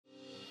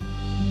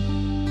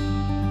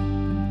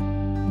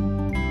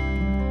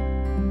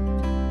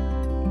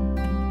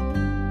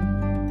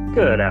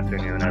Good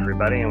afternoon,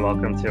 everybody, and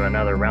welcome to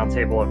another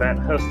roundtable event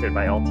hosted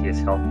by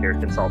Altius Healthcare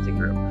Consulting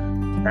Group.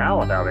 Now,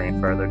 without any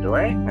further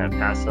delay, I'm going to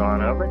pass it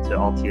on over to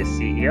Altius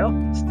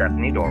CEO,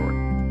 Stephanie Dorward.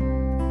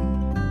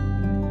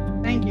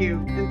 Thank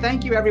you, and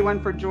thank you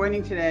everyone for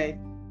joining today.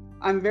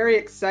 I'm very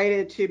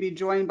excited to be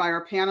joined by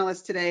our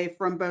panelists today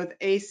from both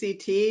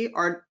ACT,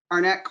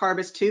 Arnett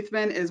Carbis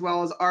Toothman, as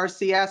well as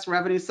RCS,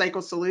 Revenue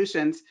Cycle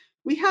Solutions.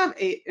 We have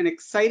an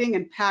exciting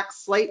and packed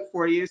slate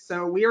for you,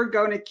 so we are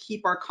going to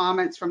keep our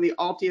comments from the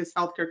Altius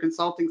Healthcare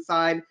Consulting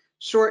side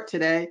short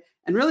today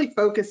and really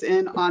focus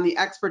in on the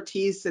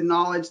expertise and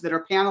knowledge that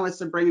our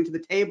panelists are bringing to the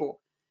table.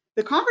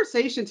 The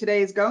conversation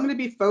today is going to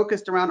be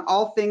focused around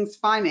all things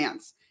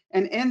finance,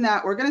 and in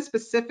that, we're going to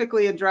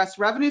specifically address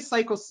revenue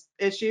cycle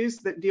issues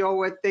that deal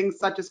with things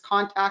such as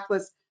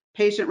contactless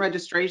patient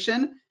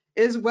registration,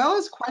 as well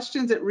as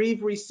questions that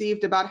we've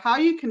received about how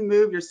you can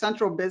move your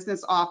central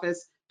business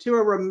office to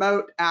a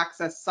remote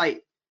access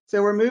site.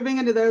 So we're moving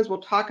into those.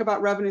 We'll talk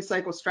about revenue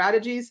cycle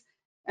strategies,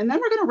 and then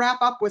we're going to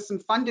wrap up with some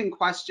funding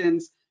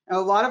questions. And a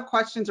lot of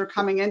questions are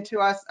coming into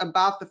us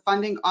about the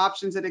funding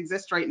options that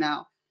exist right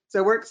now.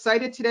 So we're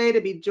excited today to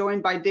be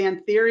joined by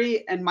Dan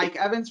Theory and Mike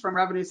Evans from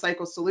Revenue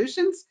Cycle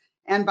Solutions,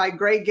 and by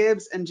Greg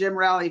Gibbs and Jim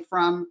Rowley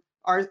from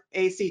our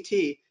ACT.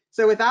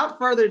 So without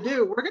further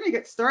ado, we're going to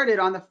get started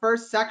on the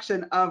first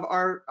section of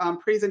our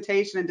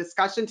presentation and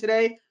discussion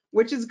today,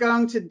 which is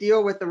going to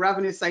deal with the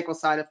revenue cycle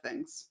side of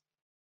things.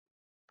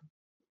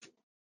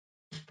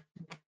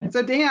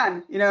 So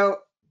Dan,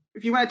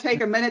 if you want to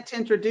take a minute to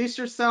introduce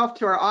yourself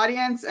to our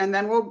audience, and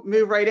then we'll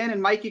move right in,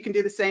 and Mike, you can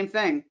do the same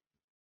thing.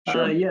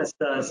 Sure. Yes,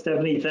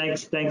 Stephanie,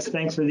 thanks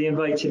for the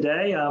invite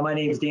today. My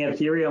name is Dan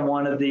Theory. I'm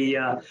one of the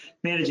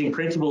managing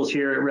principals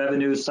here at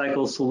Revenue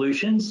Cycle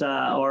Solutions.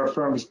 Our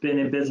firm's been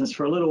in business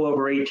for a little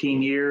over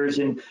 18 years,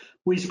 and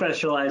we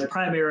specialize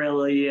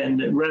primarily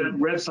in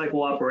rev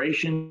cycle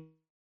operations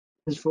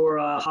for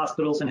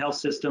hospitals and health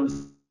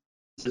systems,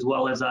 as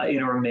well as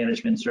interim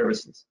management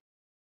services.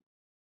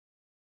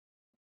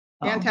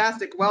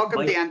 Fantastic. Welcome,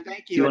 Mike, Dan.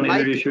 Thank you. Do you want to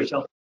introduce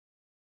yourself?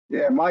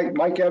 Yeah,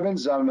 Mike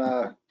Evans. I'm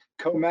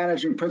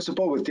co-managing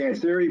principal with Dan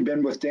Theory.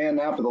 Been with Dan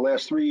now for the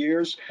last 3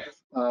 years.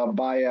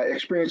 By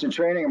experience and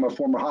training, I'm a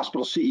former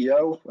hospital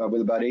CEO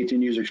with about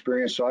 18 years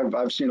experience. So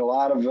I've seen a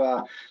lot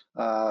of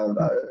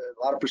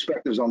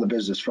perspectives on the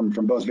business from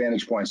both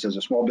vantage points as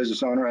a small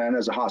business owner and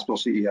as a hospital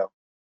CEO.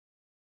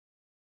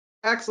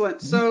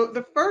 Excellent. So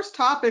the first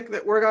topic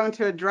that we're going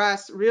to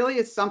address really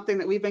is something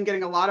that we've been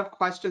getting a lot of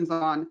questions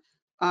on.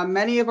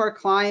 Many of our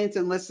clients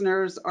and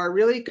listeners are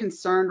really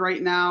concerned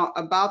right now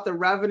about the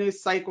revenue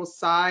cycle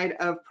side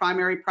of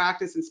primary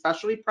practice and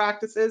specialty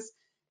practices,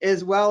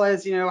 as well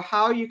as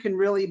how you can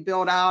really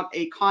build out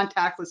a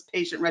contactless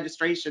patient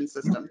registration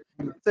system.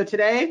 So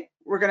today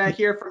we're going to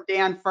hear from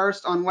Dan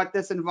first on what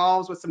this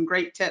involves with some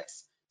great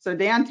tips. So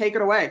Dan, take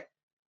it away.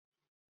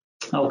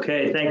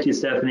 Okay, thank you,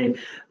 Stephanie.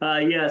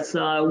 Yes,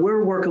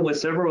 we're working with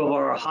several of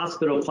our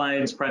hospital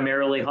clients,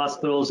 primarily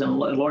hospitals and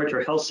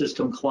larger health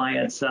system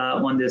clients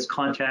on this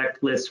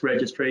contactless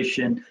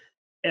registration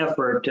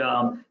effort.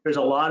 There's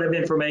a lot of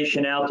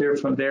information out there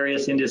from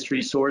various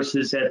industry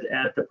sources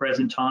at the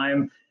present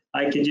time.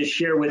 I can just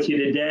share with you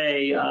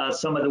today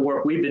some of the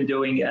work we've been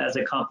doing as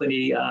a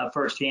company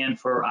firsthand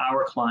for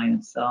our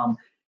clients.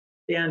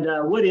 And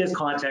what is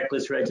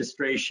contactless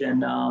registration?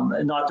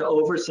 Not to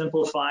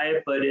oversimplify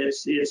it, but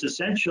it's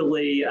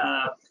essentially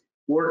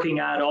working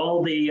out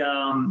all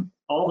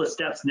the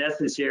steps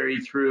necessary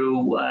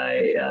through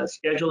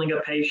scheduling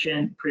a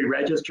patient,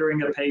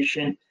 pre-registering a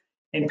patient,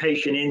 and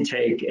patient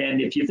intake.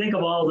 And if you think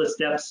of all the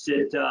steps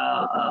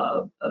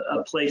that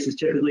a place is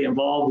typically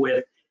involved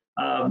with,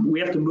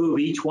 we have to move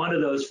each one of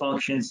those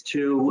functions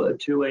to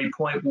a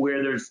point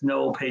where there's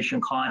no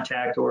patient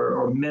contact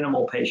or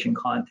minimal patient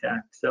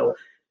contact. So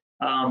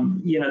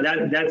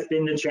that's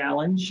been the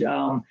challenge.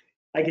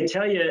 I can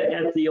tell you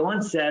at the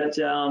onset,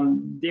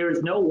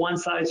 there's no one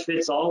size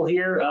fits all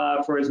here.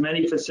 For as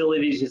many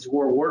facilities as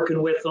we're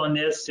working with on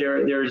this,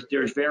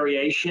 there's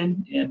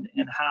variation in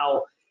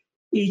how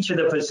each of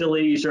the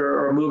facilities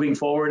are moving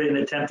forward and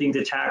attempting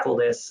to tackle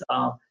this.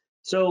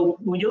 So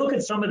when you look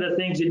at some of the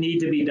things that need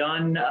to be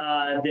done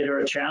that are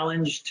a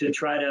challenge to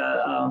try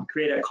to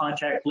create a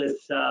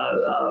contactless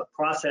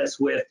process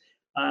with,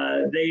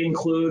 they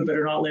include, but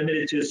are not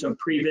limited to, some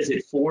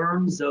pre-visit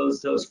forms,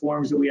 those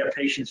forms that we have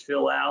patients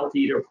fill out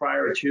either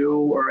prior to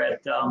or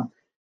at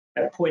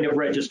point of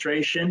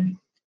registration.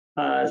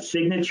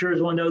 Signatures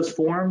on those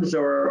forms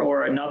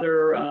or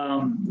another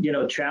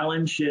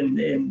challenge,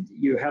 and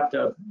you have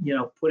to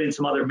put in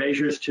some other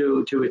measures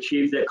to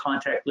achieve the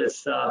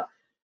contactless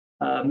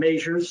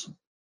measures.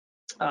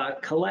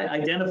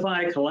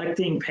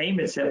 Collecting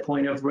payments at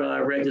point of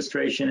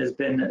registration has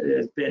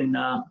been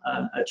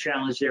a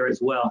challenge there as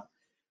well.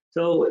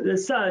 So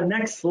this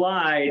next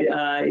slide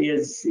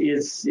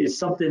is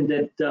something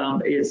that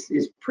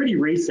is pretty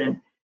recent,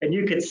 and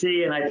you can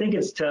see, and I think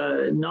it's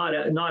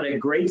not a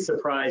great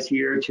surprise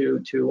here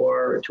to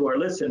our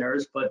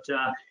listeners, but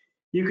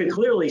you can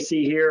clearly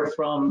see here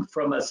from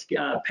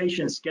a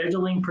patient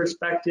scheduling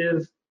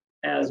perspective,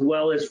 as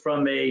well as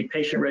from a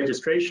patient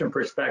registration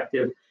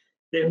perspective,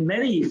 that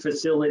many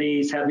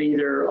facilities have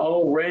either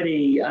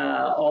already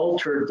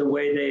altered the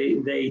way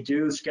they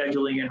do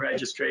scheduling and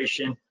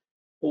registration,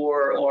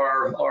 or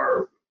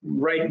are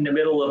right in the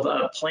middle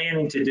of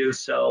planning to do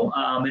so,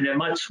 and a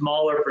much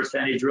smaller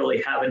percentage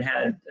really haven't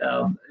had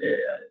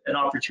an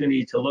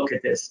opportunity to look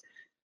at this.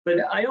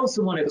 But I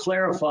also want to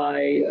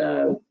clarify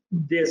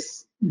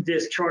this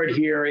chart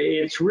here.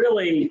 It's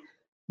really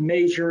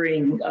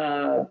measuring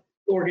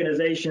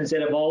organizations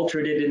that have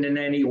altered it in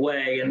any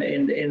way, and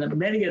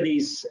many of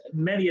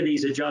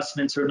these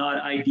adjustments are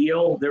not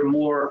ideal. They're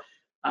more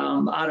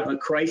out of a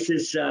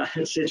crisis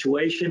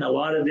situation. A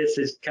lot of this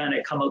has kind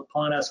of come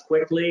upon us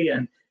quickly,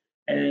 and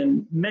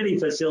many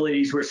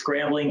facilities were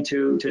scrambling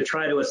to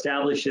try to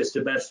establish this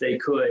the best they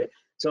could.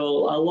 So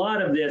a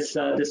lot of this,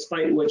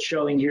 despite what's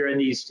showing here in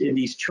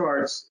these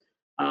charts,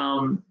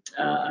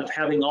 of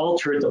having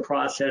altered the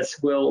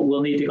process,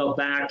 we'll need to go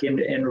back and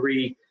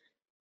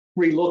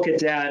relook at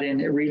that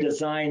and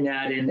redesign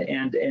that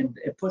and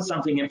put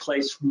something in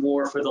place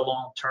more for the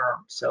long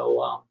term.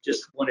 So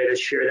just wanted to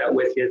share that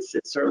with you. It's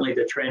certainly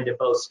the trend in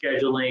both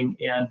scheduling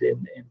and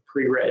in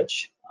pre-reg.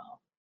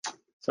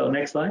 So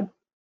next slide.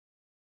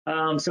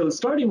 So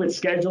starting with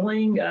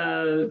scheduling,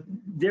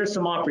 there's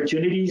some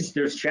opportunities.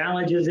 There's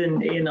challenges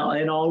in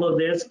all of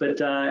this,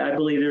 but I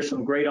believe there's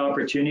some great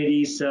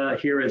opportunities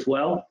here as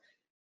well,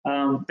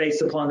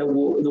 based upon the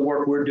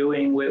work we're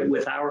doing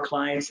with our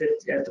clients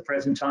at the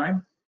present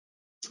time.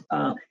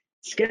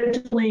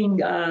 Scheduling,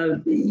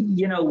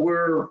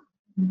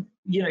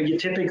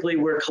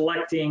 we're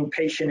collecting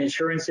patient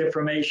insurance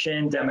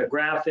information,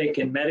 demographic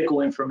and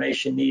medical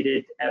information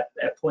needed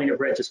at point of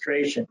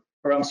registration,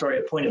 or I'm sorry,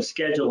 at point of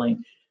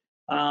scheduling.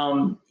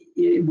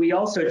 We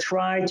also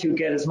try to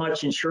get as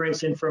much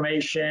insurance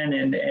information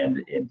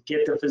and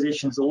get the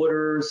physician's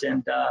orders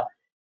and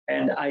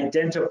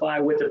identify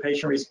what the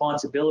patient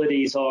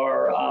responsibilities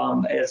are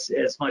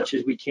as much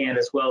as we can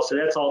as well. So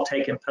that's all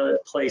taken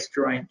place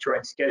during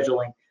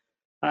scheduling.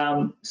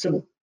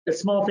 So the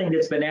small thing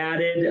that's been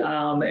added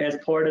as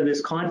part of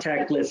this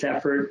contact list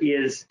effort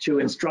is to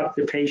instruct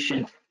the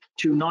patient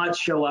to not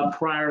show up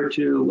prior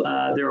to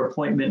their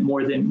appointment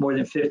more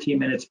than 15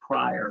 minutes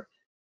prior.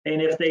 And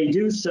if they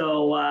do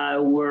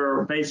so,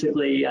 we're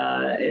basically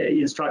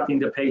instructing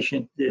the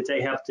patient that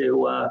they have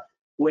to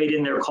wait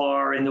in their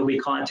car, and they'll be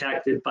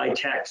contacted by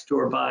text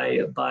or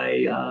by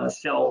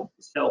cell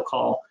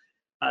call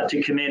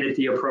to come in at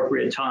the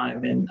appropriate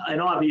time. And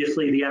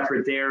obviously the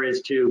effort there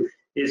is to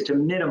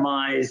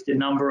minimize the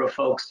number of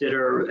folks that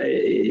are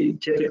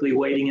typically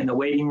waiting in the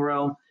waiting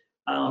room.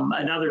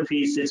 Another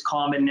piece that's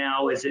common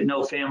now is that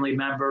no family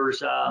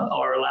members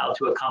are allowed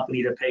to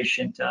accompany the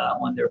patient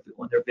on their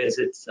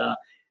visits.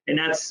 And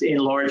that's in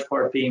large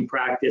part being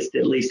practiced,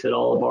 at least at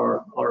all of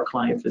our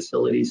client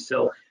facilities.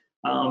 So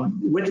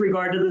with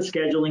regard to the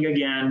scheduling,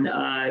 again,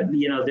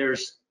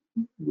 there's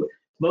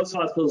most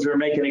hospitals are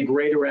making a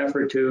greater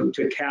effort to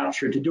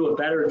do a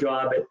better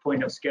job at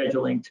point of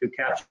scheduling to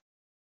capture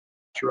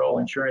all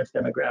insurance,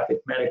 demographic,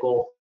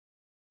 medical,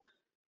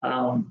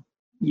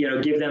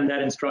 give them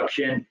that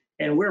instruction.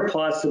 And where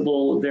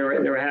possible,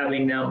 they're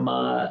having them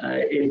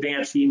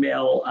advance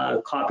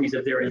email copies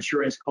of their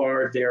insurance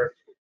card, their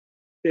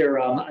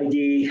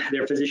ID,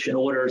 their physician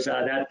orders.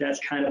 That's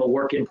kind of a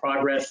work in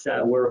progress.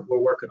 We're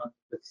working on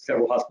with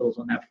several hospitals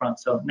on that front.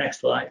 So next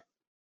slide.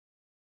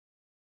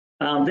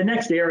 The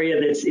next area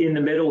that's in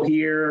the middle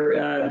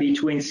here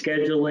between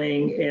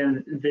scheduling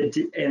and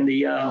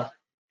the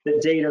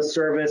data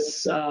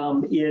service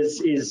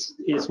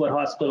is what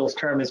hospitals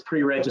term as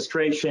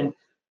pre-registration.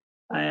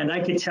 And I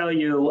can tell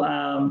you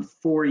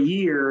for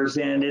years,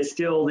 and it's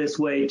still this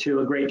way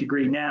to a great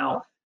degree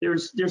now,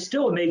 there's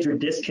still a major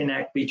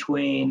disconnect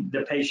between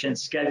the patient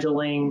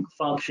scheduling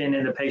function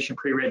and the patient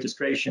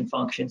pre-registration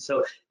function.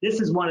 So this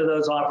is one of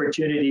those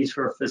opportunities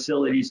for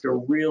facilities to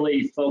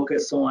really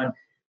focus on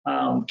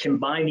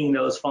combining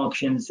those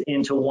functions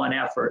into one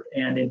effort.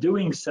 And in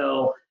doing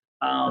so,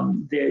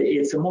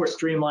 it's a more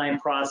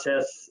streamlined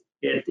process.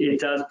 It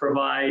does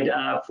provide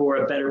for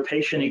a better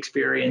patient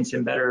experience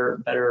and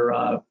better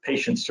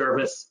patient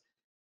service.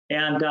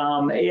 And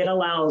it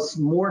allows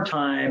more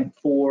time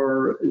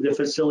for the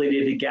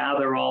facility to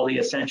gather all the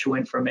essential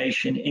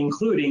information,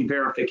 including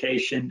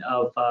verification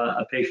of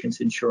a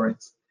patient's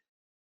insurance.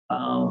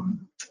 So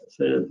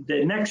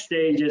the next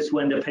stage is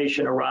when the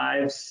patient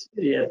arrives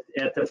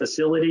at the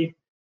facility.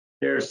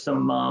 There's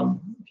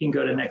some, you can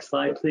go to the next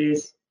slide,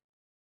 please.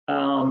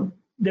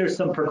 There's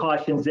some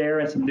precautions there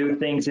and some new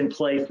things in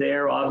place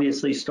there,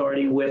 obviously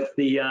starting with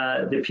the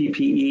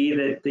PPE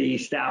that the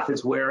staff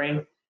is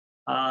wearing.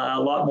 A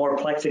lot more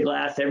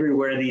plexiglass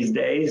everywhere these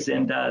days,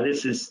 and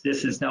this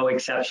is no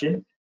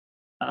exception.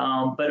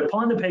 But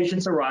upon the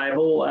patient's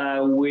arrival,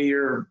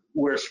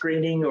 we're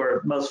screening,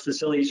 or most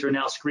facilities are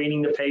now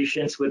screening the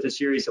patients with a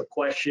series of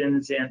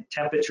questions and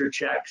temperature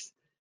checks.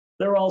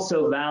 They're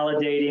also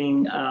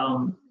validating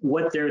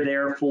what they're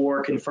there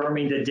for,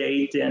 confirming the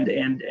date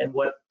and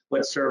what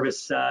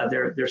service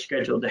they're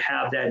scheduled to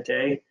have that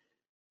day.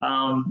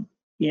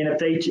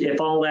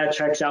 if all that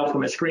checks out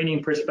from a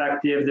screening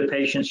perspective, the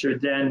patients are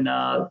then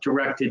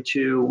directed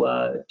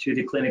to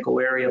the clinical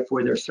area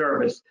for their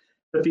service.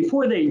 But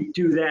before they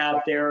do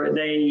that,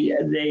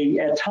 they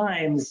at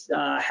times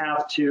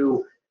have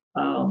to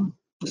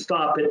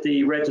stop at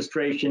the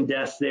registration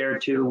desk there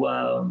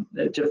to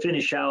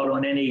finish out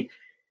on any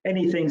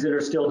things that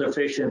are still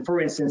deficient. For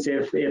instance,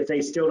 if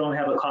they still don't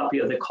have a copy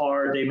of the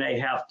card, they may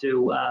have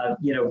to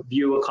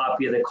view a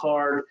copy of the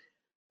card.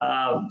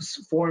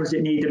 Forms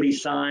that need to be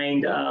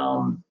signed,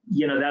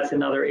 that's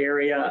another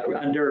area.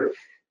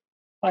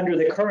 Under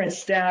the current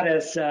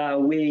status,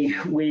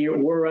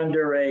 we're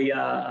under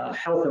a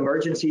health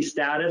emergency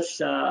status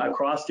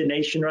across the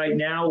nation right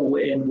now,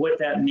 and what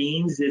that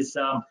means is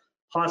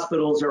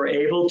hospitals are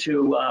able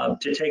to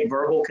take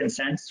verbal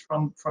consents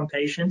from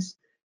patients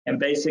and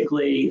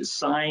basically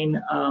sign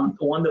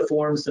on the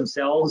forms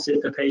themselves if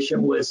the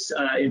patient was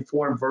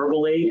informed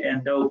verbally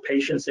and no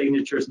patient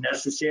signatures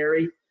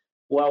necessary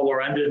while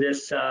we're under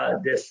this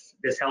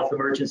health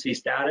emergency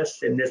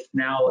status. And this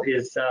now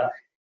is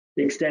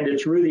extended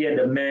through the end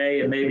of May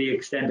and maybe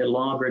extended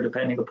longer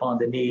depending upon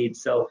the need.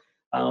 So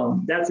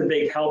that's a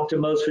big help to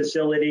most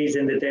facilities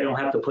in that they don't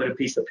have to put a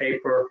piece of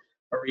paper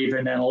or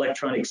even an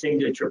electronic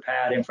signature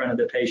pad in front of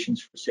the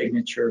patients for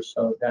signature.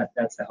 So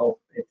that's a help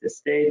at this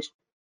stage.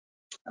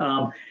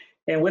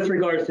 And with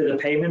regards to the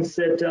payments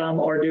that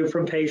are due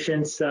from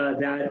patients,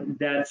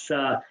 that's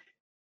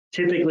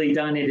typically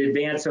done in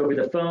advance over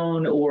the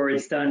phone, or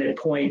it's done at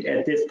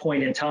this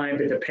point in time,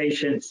 but the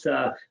patients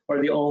are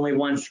the only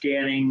ones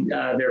scanning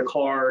their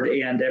card,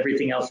 and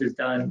everything else is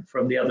done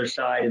from the other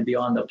side and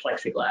beyond the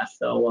plexiglass.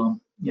 So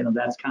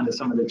that's kind of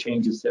some of the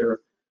changes that are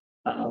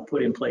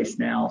put in place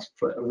now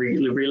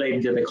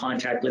relating to the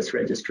contactless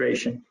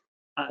registration.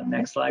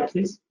 Next slide,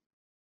 please.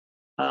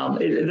 Are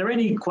there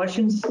any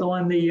questions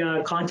on the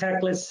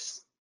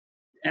contactless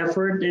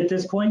effort at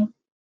this point?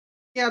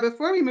 Yeah,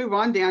 before we move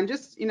on, Dan,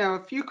 just,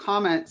 a few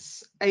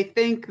comments. I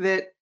think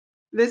that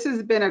this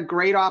has been a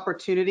great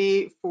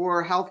opportunity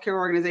for healthcare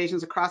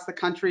organizations across the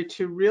country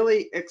to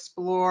really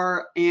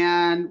explore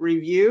and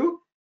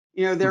review,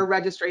 their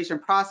registration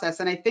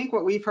process. And I think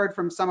what we've heard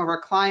from some of our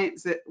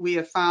clients that we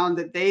have found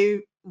that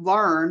they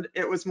learned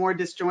it was more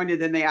disjointed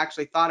than they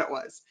actually thought it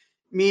was,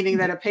 meaning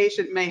that a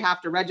patient may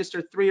have to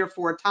register 3 or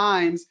 4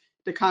 times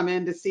to come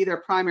in to see their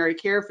primary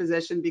care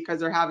physician because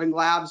they're having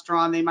labs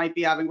drawn, they might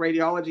be having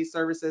radiology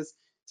services.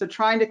 So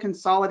trying to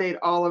consolidate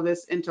all of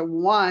this into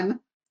one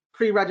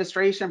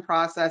pre-registration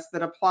process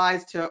that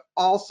applies to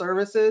all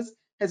services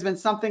has been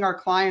something our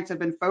clients have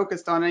been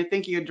focused on. And I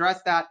think you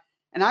addressed that.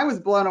 And I was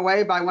blown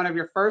away by one of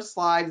your first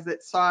slides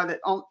that saw that,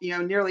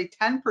 nearly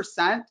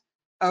 10%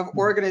 of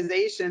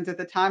organizations at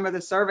the time of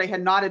the survey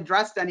had not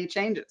addressed any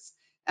changes.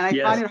 And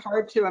I find it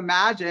hard to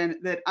imagine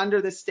that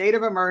under the state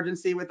of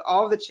emergency with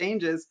all the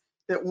changes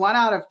that 1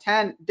 out of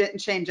 10 didn't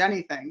change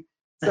anything.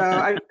 So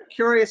I'm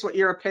curious what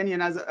your opinion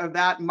is of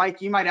that.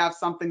 Mike, you might have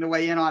something to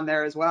weigh in on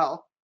there as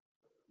well.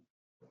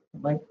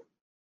 Mike?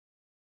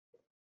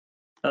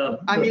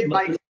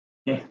 Mike.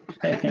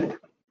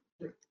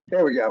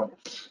 There we go.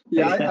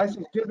 Yeah, I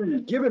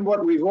think given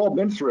what we've all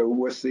been through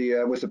with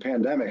the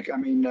pandemic, I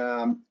mean,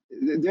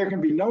 there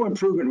can be no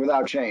improvement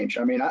without change.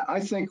 I mean,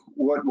 I think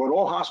what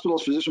all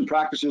hospitals, physician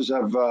practices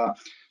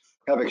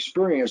have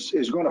experienced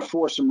is going to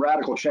force some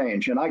radical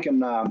change, and I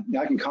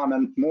can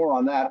comment more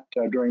on that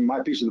during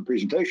my piece of the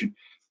presentation.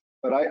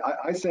 But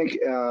I think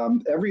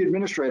every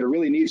administrator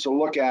really needs to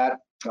look at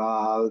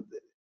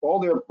all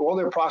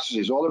their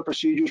processes, all their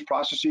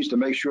processes to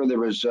make sure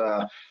they're as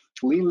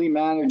leanly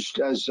managed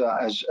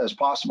as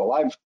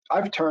possible.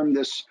 I've termed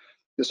this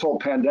whole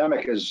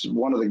pandemic as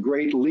one of the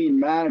great lean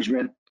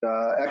management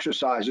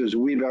exercises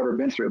we've ever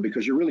been through,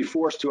 because you're really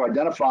forced to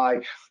identify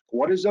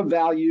what is of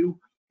value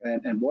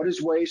and what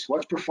is waste,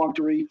 what's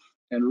perfunctory,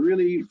 and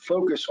really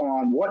focus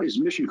on what is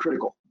mission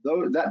critical.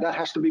 Though that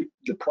has to be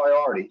the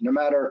priority, no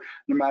matter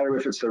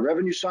if it's the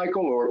revenue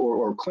cycle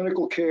or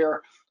clinical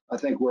care. I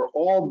think we're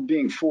all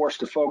being forced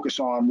to focus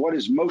on what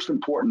is most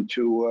important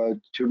to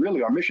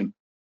really our mission.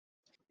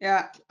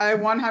 Yeah, I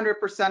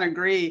 100%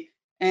 agree.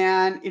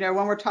 And when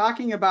we're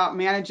talking about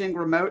managing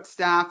remote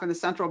staff in the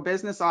central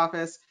business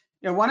office,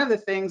 one of the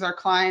things our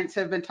clients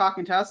have been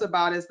talking to us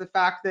about is the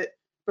fact that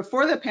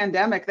before the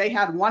pandemic, they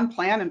had one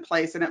plan in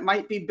place, and it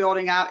might be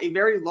building out a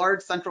very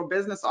large central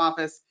business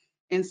office.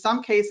 In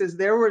some cases,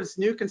 there was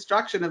new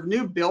construction of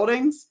new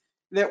buildings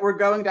that were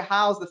going to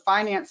house the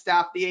finance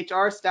staff, the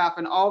HR staff,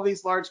 and all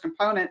these large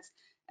components.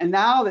 And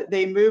now that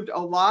they moved a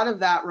lot of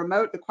that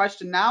remote, the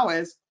question now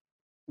is,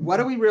 what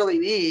do we really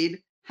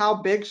need? How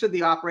big should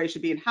the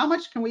operation be? And how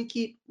much can we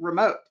keep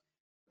remote?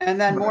 And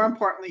then more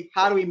importantly,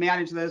 how do we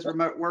manage those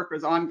remote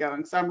workers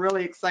ongoing? So I'm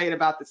really excited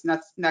about this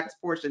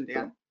next portion,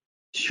 Dan.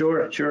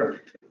 Sure.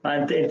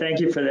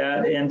 Thank you for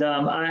that. And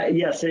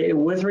yes,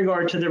 with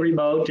regard to the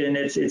remote, and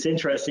it's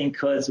interesting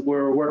because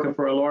we're working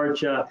for a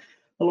large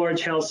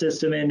health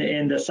system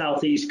in the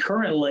Southeast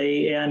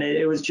currently, and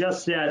it was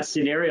just that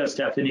scenario,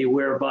 Stephanie,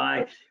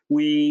 whereby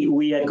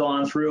we had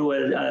gone through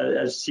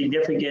a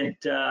significant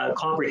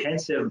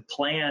comprehensive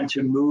plan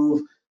to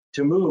move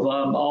move.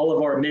 All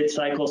of our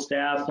mid-cycle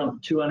staff, some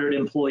 200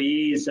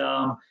 employees,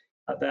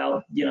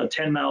 about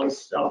 10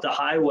 miles up the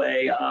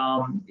highway,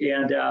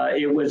 and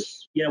it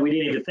was, we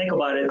didn't even think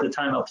about it at the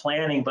time of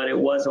planning, but it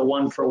was a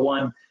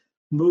one-for-one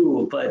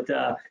move. But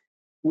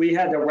we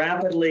had to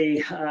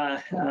rapidly,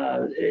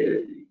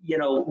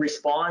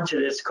 respond to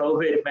this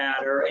COVID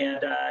matter,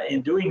 and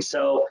in doing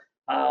so,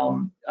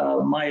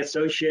 my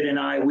associate and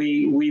I,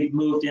 we've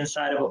moved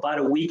inside of about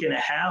a week and a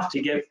half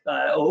to get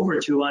over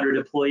 200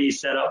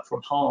 employees set up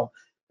from home.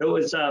 It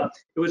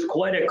was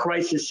quite a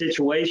crisis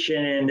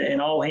situation,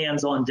 and all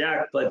hands on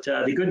deck. But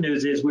the good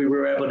news is we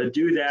were able to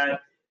do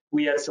that.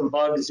 We had some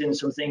bugs and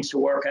some things to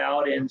work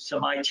out, and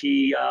some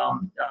IT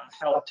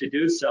help to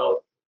do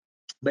so.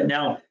 But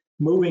now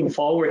moving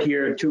forward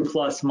here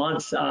 2+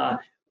 months, a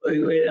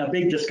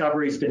big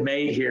discovery has been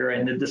made here,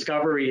 and the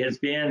discovery has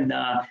been,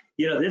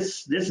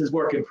 this is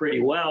working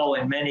pretty well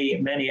in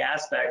many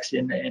aspects,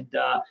 and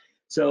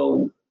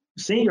so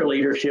senior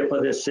leadership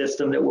of this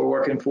system that we're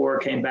working for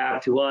came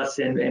back to us,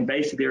 and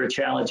basically are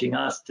challenging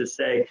us to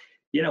say,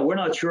 we're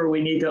not sure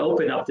we need to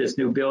open up this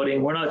new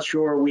building. We're not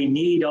sure we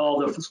need all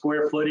the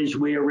square footage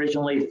we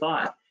originally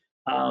thought.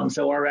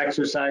 So our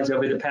exercise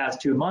over the past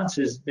 2 months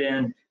has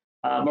been,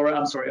 over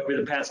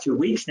the past 2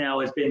 weeks now,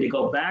 has been to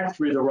go back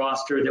through the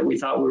roster that we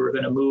thought we were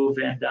going to move,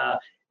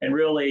 and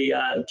really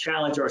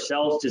challenge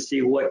ourselves to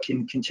see what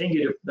can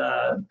continue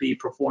to be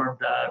performed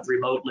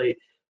remotely.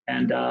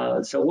 And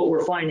so what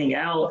we're finding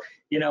out,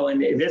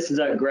 and this is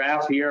a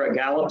graph here, a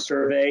Gallup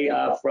survey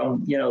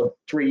from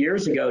 3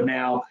 years ago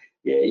now.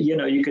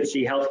 You could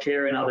see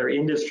healthcare and other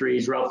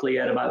industries roughly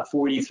at about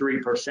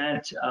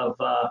 43%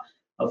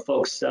 of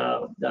folks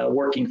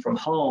working from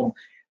home.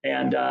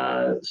 And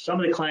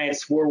some of the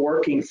clients we're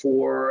working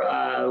for,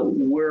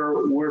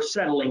 we're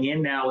settling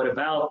in now at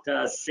about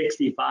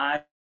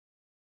 65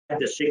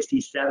 to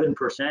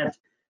 67%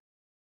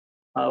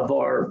 of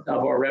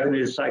our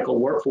revenue cycle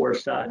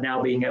workforce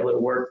now being able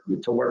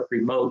to work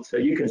remote. So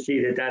you can see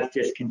that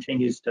just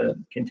continues to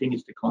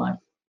climb.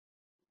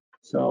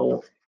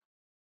 So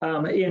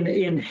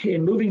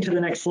in moving to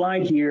the next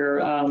slide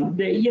here,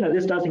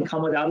 this doesn't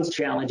come without its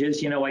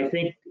challenges.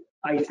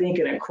 I think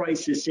in a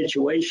crisis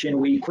situation,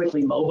 we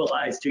quickly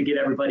mobilize to get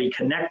everybody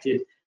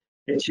connected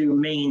and to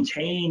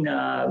maintain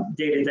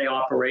day-to-day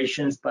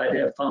operations. But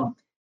if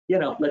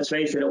let's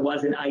face it, it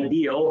wasn't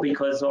ideal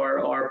because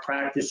our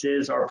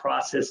practices, our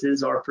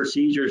processes, our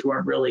procedures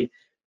weren't really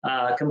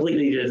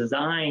completely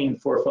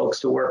designed for folks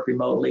to work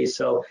remotely.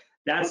 So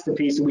that's the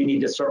piece that we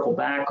need to circle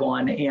back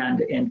on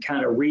and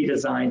kind of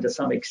redesign to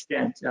some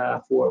extent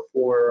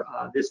for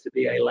this to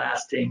be a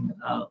lasting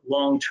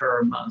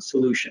long-term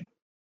solution.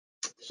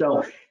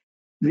 So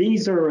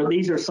these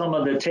are some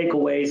of the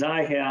takeaways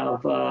I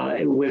have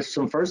with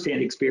some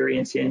firsthand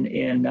experience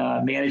in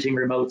managing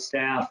remote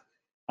staff.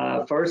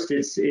 First,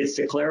 it's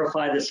to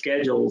clarify the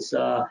schedules.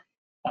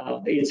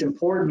 It's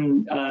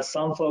important.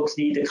 Some folks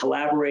need to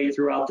collaborate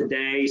throughout the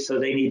day, so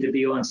they need to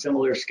be on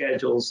similar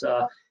schedules.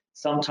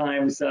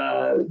 Sometimes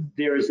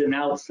there's an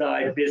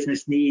outside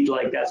business need,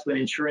 like that's when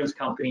insurance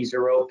companies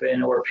are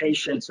open or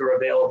patients are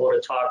available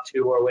to talk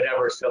to or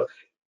whatever. So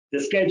the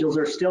schedules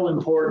are still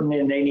important,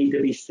 and they need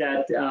to be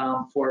set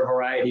for a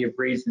variety of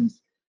reasons.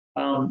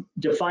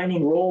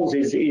 Defining roles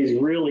is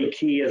really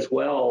key as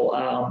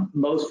well.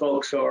 Most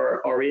folks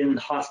are in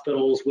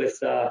hospitals with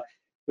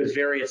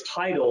various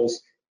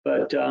titles,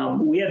 but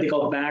we had to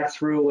go back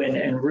through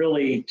and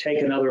really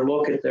take another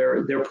look at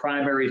their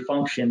primary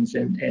functions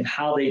and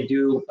how they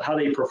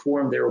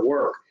perform their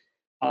work,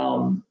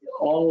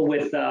 all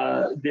with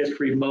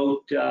this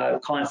remote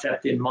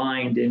concept in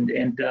mind. And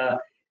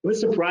it was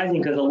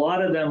surprising because a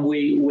lot of them,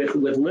 with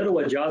little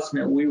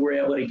adjustment, we were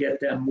able to get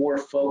them more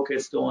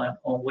focused on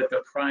what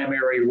the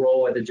primary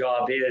role of the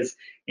job is,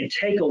 and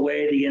take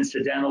away the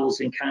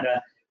incidentals and kind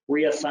of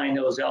reassign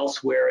those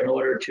elsewhere in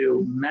order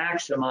to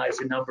maximize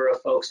the number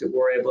of folks that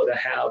we're able to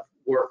have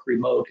work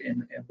remote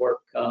and work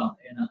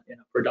in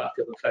a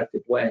productive,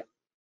 effective way.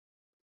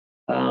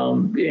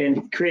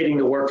 And creating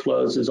the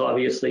workflows is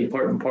obviously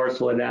part and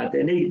parcel of that.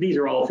 And these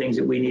are all things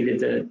that we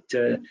needed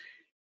to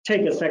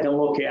take a second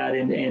look at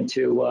and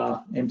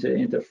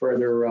to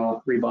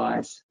further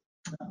revise.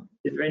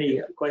 Is there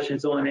any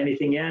questions on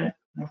anything yet?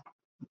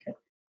 Okay.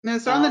 No,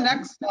 so on the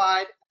next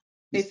slide,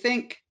 I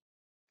think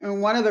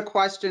one of the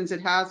questions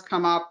that has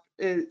come up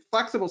is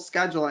flexible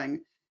scheduling.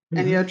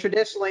 And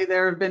traditionally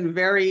there have been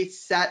very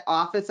set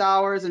office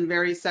hours and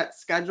very set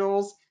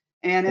schedules.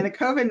 And in the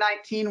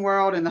COVID-19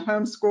 world and the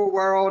homeschool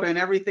world and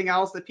everything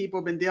else that people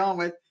have been dealing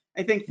with,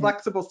 I think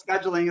flexible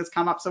scheduling has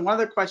come up. So one of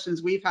the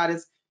questions we've had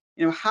is,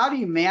 how do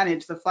you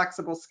manage the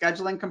flexible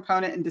scheduling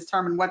component and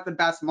determine what the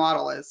best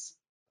model is?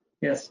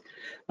 Yes,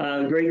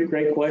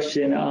 great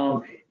question.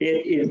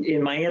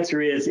 My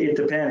answer is it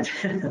depends.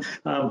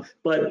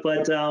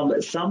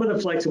 but some of the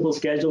flexible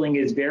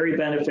scheduling is very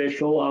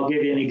beneficial. I'll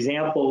give you an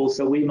example.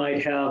 So we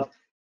might have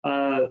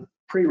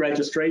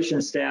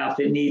pre-registration staff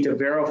that need to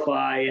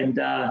verify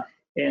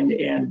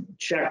and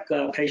check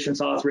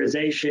patients'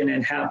 authorization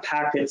and have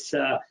packets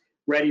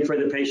ready for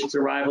the patient's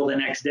arrival the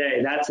next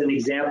day. That's an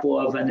example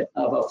of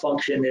a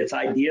function that's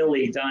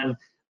ideally done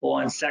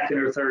on second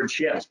or third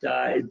shift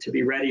to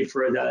be ready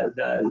for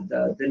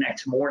the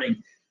next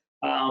morning.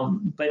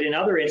 But in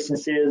other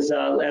instances,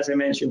 as I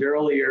mentioned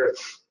earlier,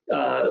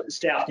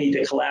 staff need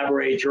to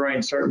collaborate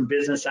during certain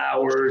business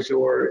hours,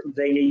 or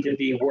they need to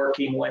be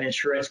working when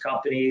insurance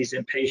companies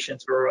and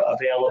patients are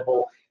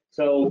available.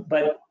 So,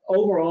 but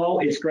overall,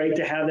 it's great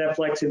to have that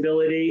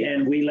flexibility,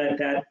 and we let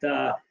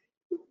that,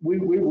 we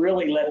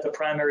really let the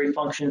primary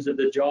functions of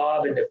the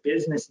job and the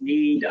business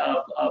need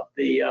of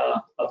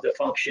the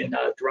function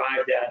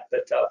drive that.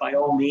 But by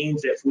all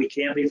means, if we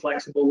can be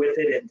flexible with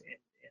it, and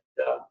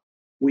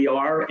we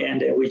are,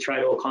 and we try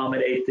to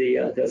accommodate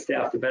the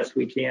staff the best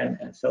we can.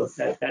 And so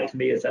that to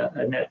me is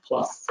a net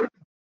plus,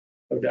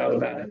 no doubt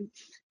about it.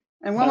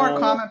 And one more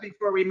comment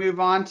before we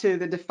move on to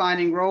the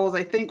defining roles.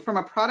 I think from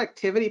a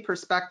productivity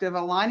perspective,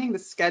 aligning the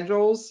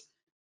schedules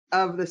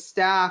of the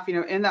staff,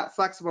 in that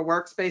flexible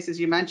workspace, as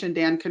you mentioned,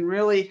 Dan, can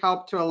really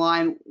help to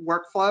align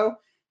workflow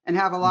and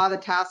have a lot of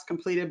the tasks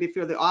completed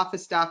before the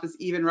office staff is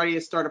even ready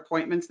to start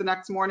appointments the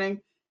next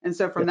morning. And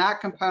so from that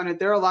component,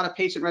 there are a lot of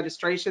patient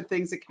registration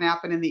things that can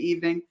happen in the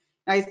evening.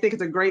 And I think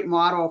it's a great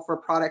model for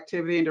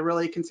productivity and to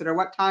really consider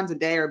what times of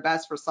day are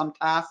best for some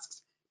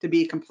tasks to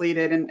be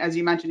completed. And as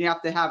you mentioned, you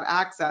have to have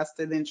access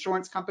to the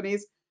insurance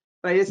companies.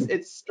 But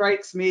it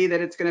strikes me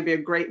that it's going to be a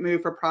great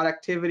move for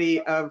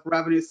productivity of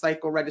revenue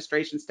cycle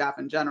registration staff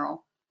in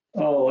general.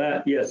 Oh,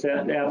 yes,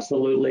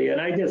 absolutely. And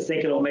I just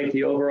think it'll make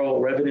the overall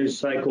revenue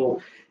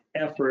cycle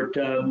effort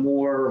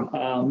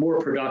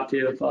more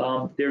productive.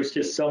 There's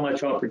just so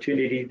much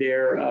opportunity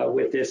there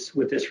with this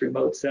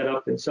remote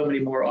setup, and so many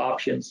more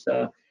options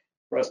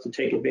for us to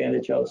take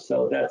advantage of.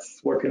 So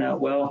that's working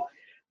out well.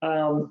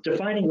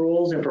 Defining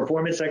roles and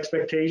performance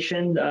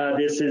expectation.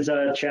 This is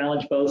a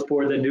challenge both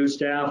for the new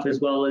staff as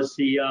well as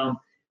the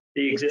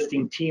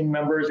existing team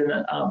members. And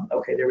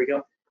okay, there we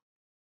go.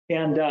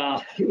 And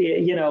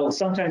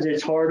sometimes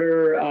it's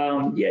harder.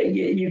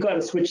 You've got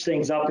to switch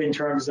things up in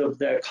terms of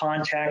the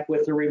contact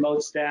with the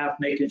remote staff,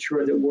 making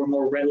sure that we're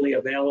more readily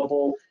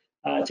available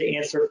to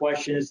answer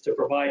questions, to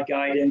provide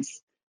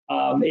guidance.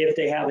 If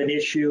they have an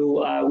issue,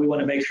 we want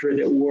to make sure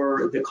that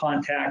we're the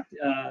contact.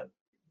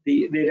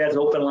 It has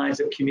open lines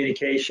of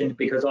communication,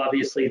 because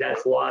obviously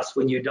that's lost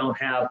when you don't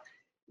have,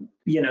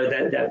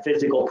 that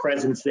physical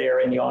presence there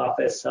in the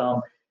office.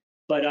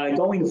 But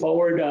going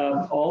forward,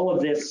 all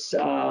of this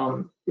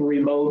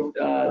remote,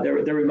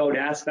 the remote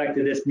aspect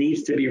of this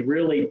needs to be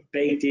really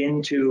baked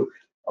into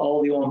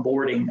all the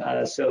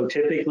onboarding. So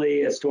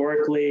typically,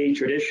 historically,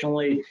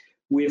 traditionally,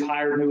 we've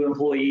hired new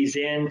employees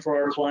in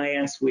for our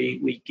clients.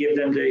 We give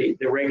them the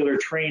regular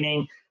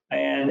training,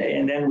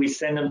 and then we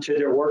send them to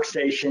their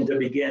workstation to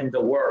begin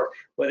the work.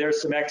 Well,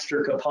 there's some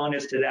extra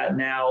components to that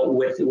now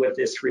with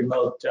this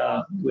remote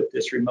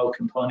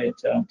component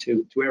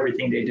to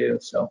everything they do.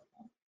 So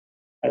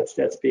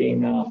that's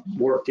being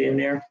worked in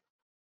there.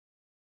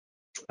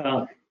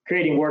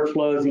 Creating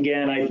workflows,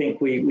 again, I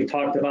think we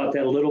talked about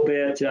that a little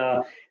bit.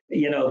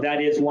 That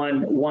is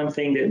one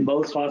thing that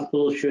most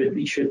hospitals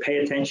should pay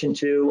attention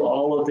to.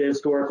 All of the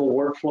historical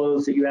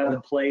workflows that you have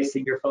in place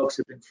that your folks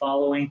have been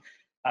following,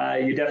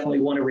 you definitely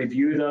want to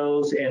review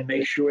those and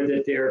make sure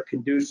that they're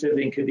conducive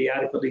and can be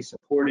adequately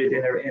supported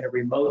in a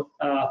remote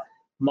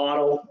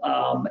model.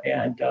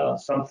 And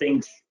some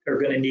things are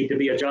going to need to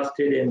be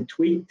adjusted and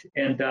tweaked.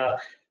 And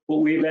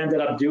what we've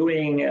ended up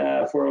doing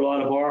for a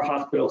lot of our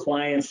hospital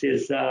clients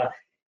is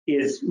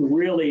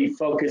really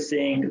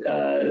focusing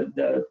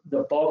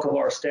the bulk of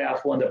our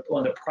staff on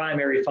the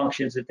primary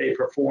functions that they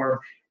perform,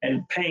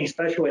 and paying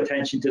special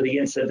attention to the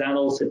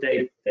incidentals that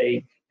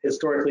they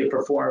historically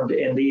performed.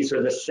 And these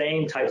are the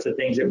same types of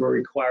things that we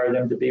require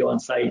them to be on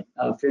site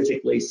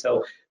physically.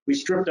 So we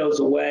stripped those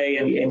away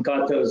and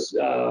got those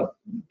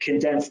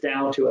condensed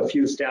down to a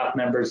few staff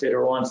members that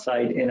are on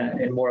site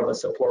in more of a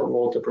support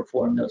role to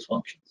perform those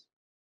functions.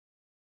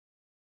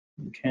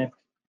 Okay.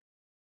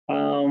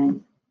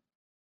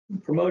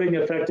 Promoting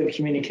effective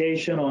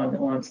communication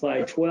on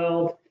slide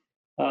 12.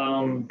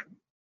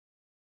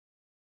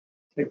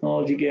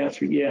 Technology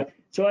gaps, yeah.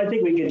 So I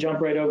think we can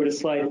jump right over to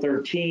slide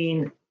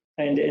 13.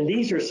 And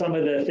these are some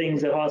of the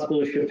things that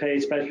hospitals should pay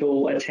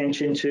special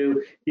attention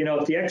to.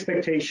 If the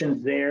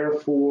expectation's there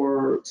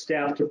for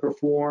staff to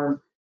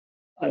perform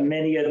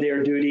many of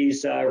their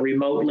duties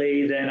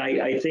remotely, then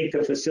I think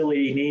the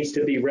facility needs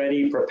to be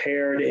ready,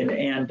 prepared,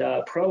 and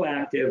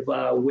proactive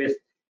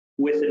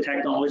with the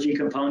technology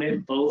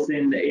component, both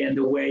in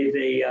the way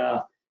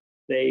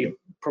they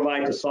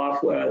provide the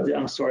software.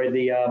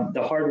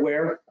 The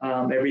hardware,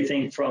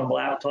 everything from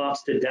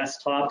laptops to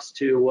desktops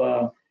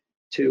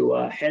to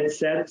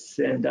headsets,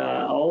 and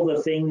all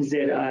the things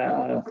that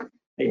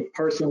a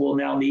person will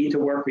now need to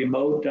work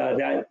remote.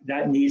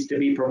 That needs to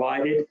be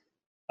provided.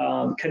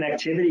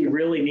 Connectivity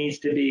really needs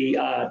to be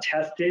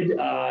tested.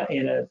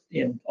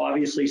 In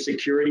obviously,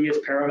 security is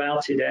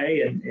paramount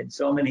today, and in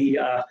so many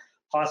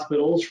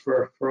hospitals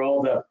for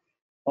all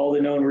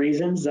the known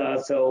reasons.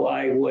 So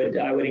I would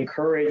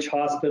encourage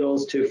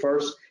hospitals to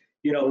first,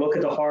 look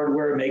at the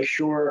hardware, make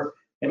sure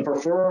And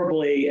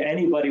preferably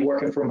anybody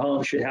working from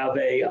home should have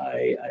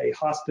a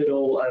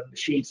hospital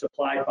machine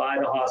supplied by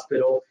the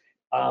hospital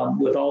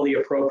with all the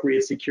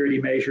appropriate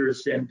security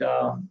measures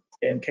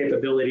and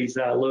capabilities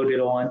loaded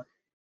on.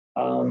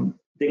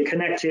 The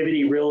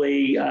connectivity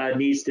really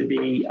needs to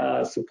be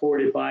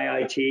supported by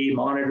IT,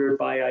 monitored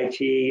by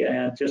IT,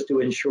 and just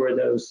to ensure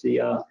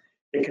the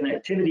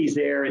connectivity is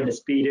there and the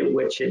speed at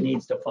which it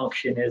needs to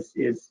function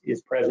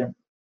is present.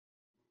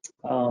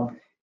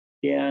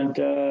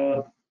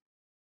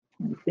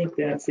 I think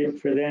that's it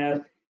for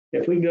that.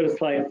 If we can go to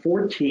slide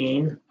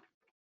 14,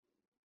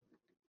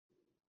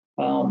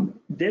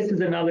 this is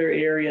another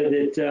area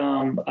that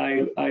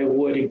I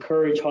would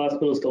encourage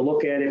hospitals to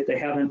look at if they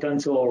haven't done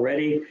so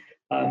already.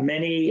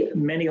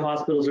 Many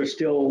hospitals are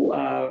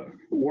still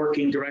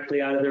working directly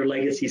out of their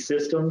legacy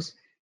systems,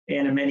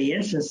 and in many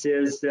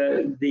instances,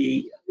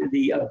 the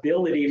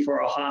ability for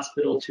a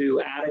hospital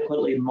to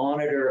adequately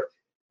monitor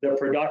the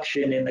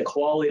production and the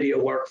quality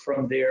of work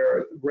from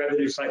their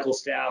revenue cycle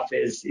staff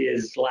is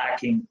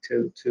lacking,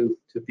 to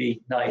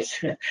be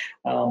nice.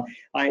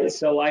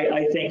 So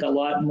I think a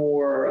lot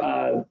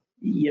more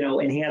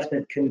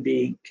enhancement can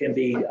be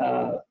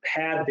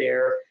had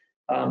there,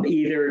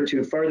 either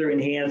to further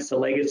enhance the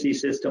legacy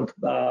system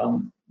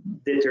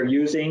that they're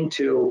using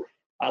to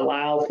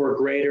allow for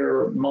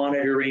greater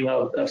monitoring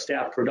of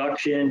staff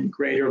production,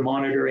 greater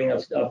monitoring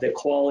of the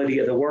quality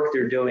of the work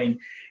they're doing.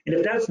 And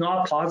if that's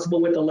not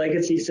possible with the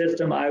legacy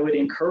system, I would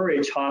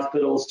encourage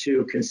hospitals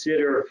to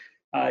consider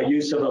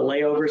use of a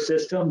layover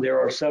system. There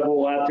are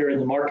several out there in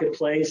the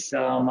marketplace.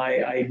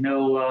 I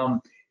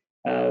know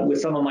with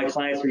some of my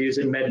clients, we're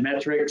using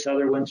MedMetrics,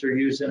 other ones are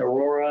using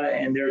Aurora,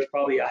 and there's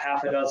probably a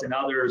half a dozen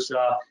others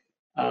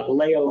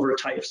layover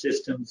type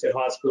systems that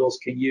hospitals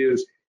can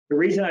use. The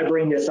reason I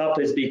bring this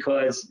up is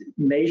because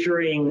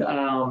measuring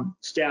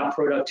staff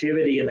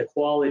productivity and the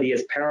quality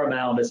is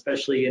paramount,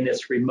 especially in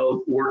this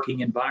remote working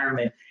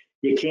environment.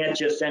 You can't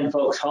just send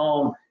folks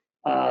home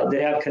that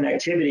have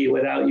connectivity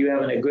without you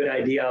having a good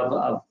idea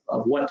of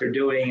what they're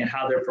doing and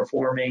how they're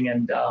performing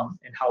and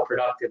how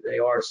productive they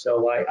are.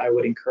 So I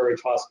would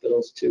encourage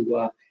hospitals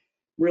to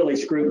really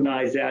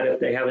scrutinize that if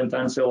they haven't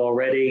done so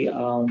already,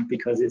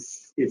 because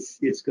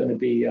it's going to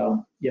be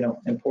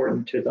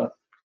important to the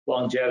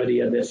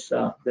longevity of this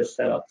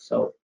setup.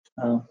 So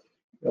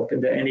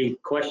open to any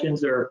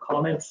questions or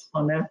comments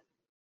on that.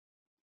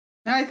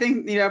 I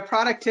think,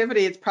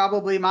 productivity, it's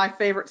probably my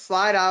favorite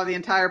slide out of the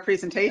entire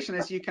presentation,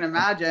 as you can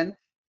imagine.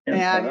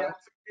 And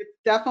it's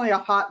definitely a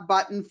hot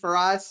button for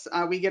us.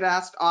 We get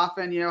asked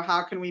often,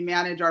 how can we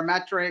manage our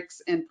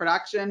metrics in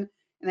production?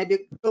 And I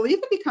believe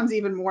it becomes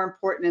even more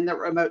important in the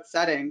remote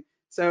setting.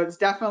 So it's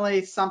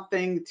definitely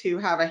something to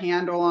have a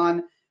handle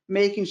on,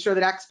 making sure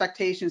that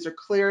expectations are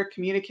clear,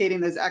 communicating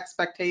those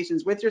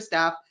expectations with your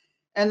staff,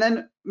 and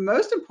then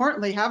most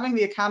importantly, having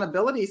the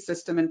accountability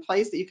system in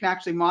place that you can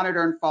actually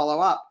monitor and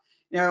follow up.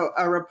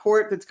 A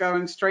report that's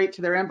going straight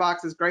to their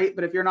inbox is great,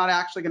 but if you're not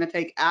actually going to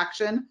take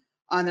action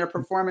on their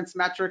performance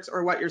metrics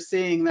or what you're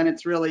seeing, then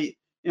it's really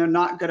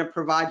not going to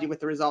provide you with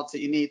the results that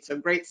you need. So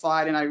great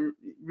slide, and I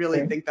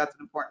really think that's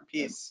an important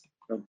piece.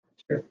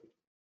 Sure.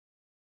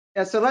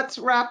 Yeah, so let's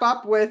wrap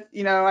up with,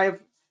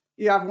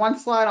 you have one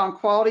slide on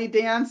quality,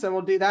 Dan, so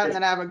we'll do that. And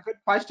then I have a good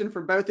question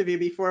for both of you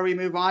before we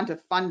move on to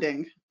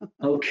funding.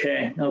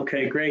 Okay,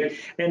 great.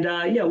 And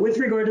with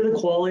regard to the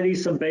quality,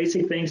 some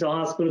basic things a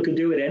hospital could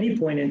do at any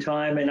point in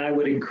time, and I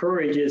would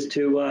encourage is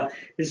to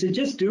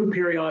just do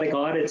periodic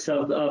audits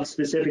of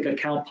specific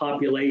account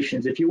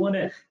populations. If you want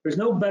to, there's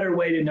no better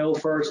way to know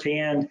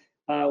firsthand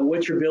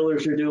what your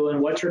billers are doing,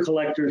 what your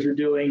collectors are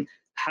doing,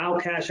 how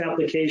cash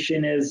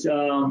application is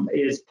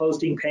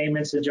posting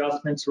payments,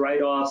 adjustments,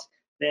 write-offs,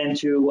 than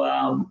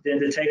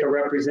to take a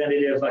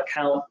representative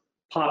account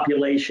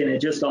population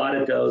and just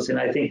audit those. And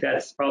I think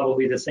that's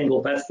probably the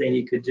single best thing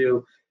you could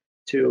do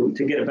to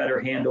get a better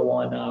handle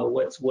on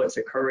what's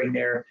occurring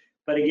there.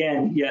 But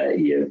again,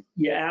 you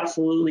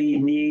absolutely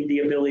need the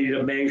ability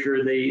to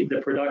measure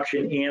the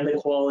production and the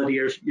quality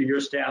of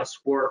your staff's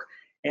work.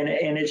 And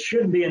it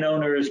shouldn't be an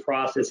onerous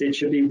process. It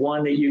should be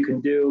one that you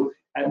can do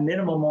at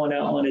minimum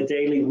on a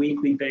daily,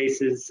 weekly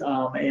basis,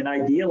 and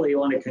ideally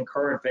on a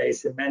concurrent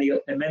basis.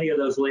 And many of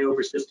those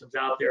layover systems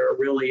out there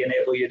really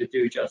enable you to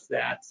do just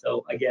that.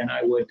 So again,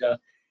 I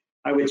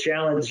would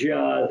challenge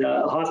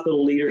the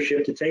hospital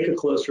leadership to take a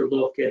closer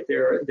look at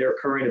their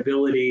current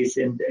abilities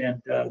and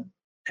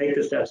take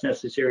the steps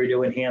necessary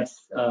to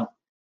enhance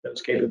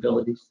those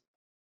capabilities.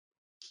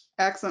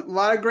 Excellent. A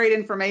lot of great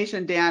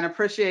information, Dan.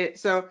 Appreciate it.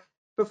 So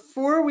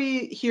before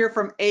we hear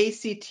from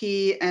ACT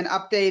and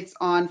updates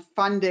on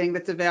funding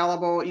that's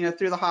available,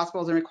 through the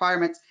hospitals and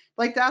requirements,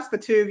 I'd like to ask the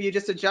two of you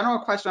just a general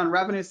question on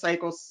revenue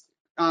cycles,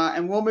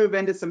 and we'll move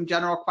into some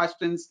general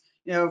questions,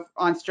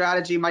 on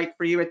strategy, Mike,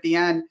 for you at the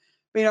end.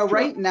 But, Sure.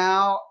 Right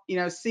now,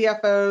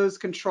 CFOs,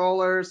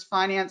 controllers,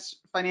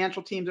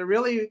 financial teams are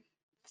really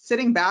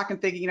sitting back and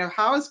thinking,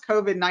 how is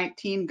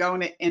COVID-19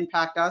 going to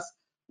impact us?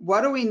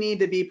 What do we need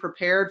to be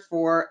prepared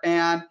for?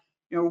 And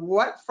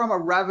what from a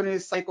revenue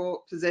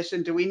cycle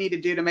position do we need to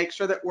do to make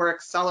sure that we're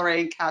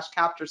accelerating cash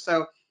capture?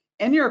 So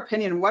in your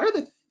opinion, what are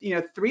the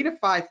 3 to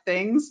 5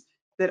 things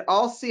that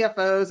all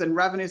CFOs and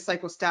revenue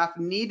cycle staff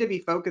need to be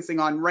focusing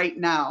on right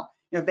now?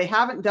 If they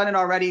haven't done it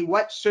already,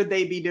 what should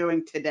they be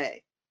doing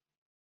today?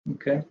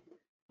 Okay.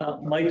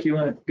 Mike, you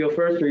want to go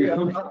first? Or Yeah,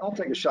 I'll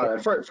take a shot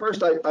at it.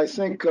 First, I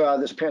think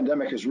this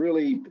pandemic has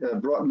really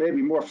brought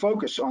maybe more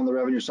focus on the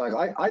revenue cycle.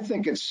 I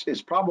think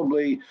it's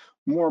probably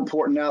more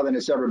important now than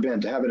it's ever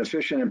been to have an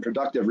efficient and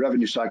productive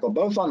revenue cycle,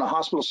 both on the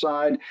hospital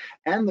side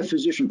and the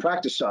physician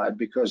practice side,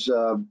 because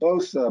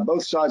both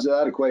sides of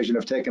that equation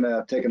have taken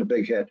a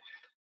big hit.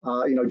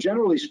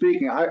 Generally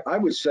speaking, I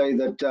would say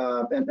that,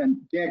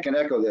 and Dan can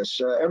echo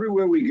this,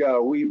 everywhere we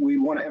go, we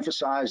want to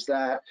emphasize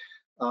that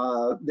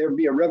there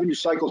be a revenue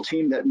cycle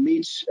team that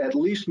meets at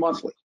least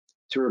monthly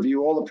to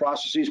review all the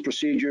processes,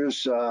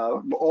 procedures,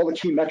 all the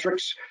key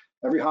metrics.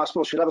 Every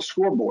hospital should have a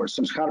scoreboard,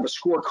 some kind of a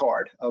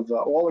scorecard of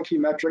all the key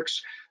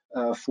metrics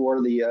for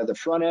the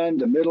front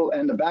end, the middle,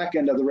 and the back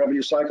end of the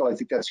revenue cycle. I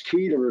think that's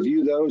key to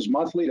review those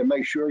monthly to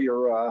make sure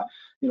you're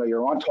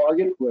on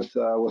target with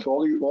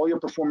all your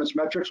performance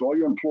metrics. All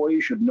your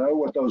employees should know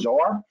what those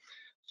are.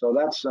 So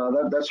that's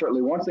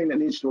certainly one thing that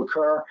needs to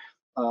occur.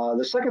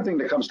 The second thing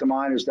that comes to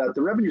mind is that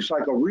the revenue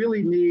cycle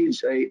really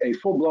needs a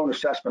full-blown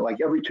assessment, like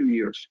every 2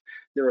 years.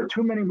 There are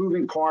too many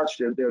moving parts.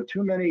 There are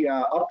too many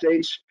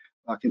updates,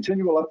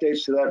 continual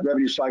updates to that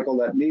revenue cycle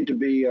that need to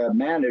be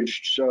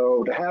managed.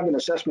 So to have an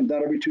assessment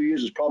done every 2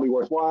 years is probably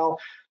worthwhile.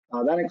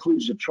 That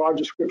includes the charge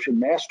description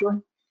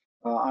master.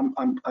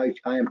 I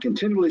am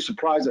continually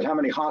surprised at how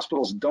many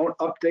hospitals don't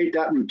update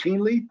that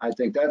routinely. I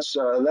think that's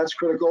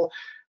critical.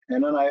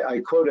 And then I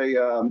quote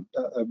a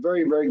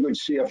very, very good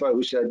CFO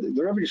who said,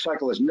 the revenue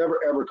cycle is never,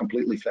 ever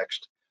completely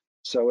fixed.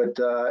 So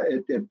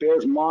it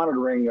bears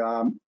monitoring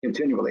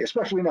continually,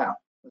 especially now.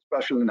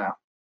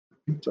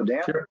 So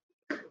Dan? Sure.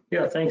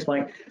 Yeah, thanks,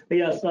 Mike.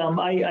 Yes,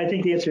 I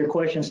think to answer your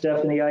question,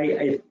 Stephanie,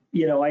 I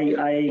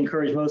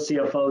encourage most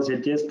CFOs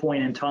at this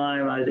point in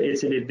time,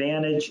 it's an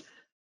advantage.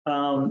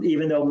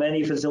 Even though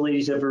many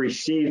facilities have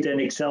received an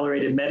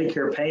accelerated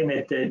Medicare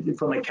payment that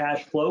from a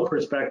cash flow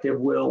perspective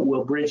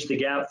will bridge the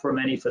gap for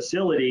many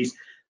facilities,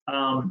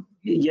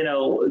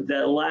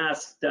 the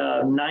last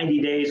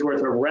 90 days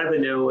worth of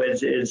revenue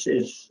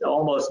is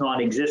almost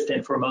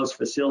non-existent for most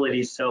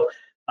facilities. So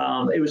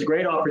it was a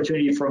great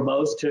opportunity for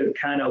most to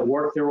kind of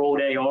work their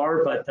old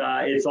AR, but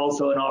it's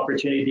also an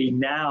opportunity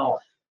now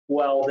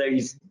while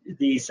these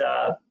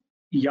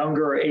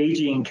younger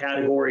aging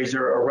categories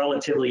are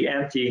relatively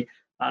empty.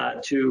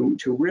 To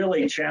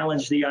really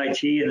challenge the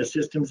IT and the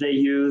systems they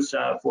use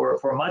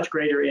for much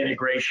greater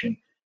integration.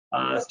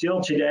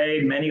 Still today,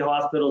 many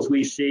hospitals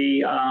we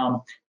see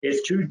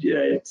is too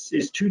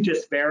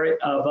disparate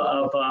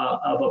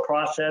of a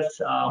process.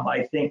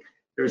 I think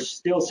there's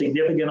still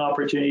significant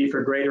opportunity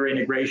for greater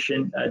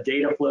integration,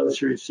 data flows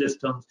through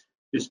systems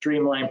to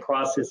streamline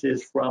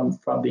processes from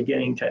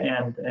beginning to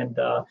end. And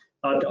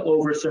not to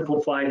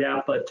oversimplify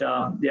that, but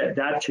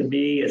that to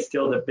me is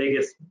still the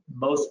biggest,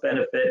 most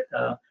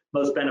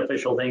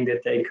beneficial thing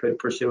that they could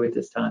pursue at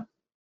this time.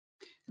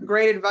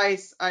 Great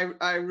advice.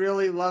 I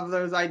really love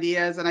those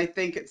ideas, and I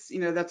think it's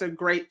that's a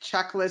great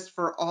checklist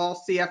for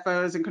all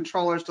CFOs and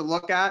controllers to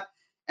look at.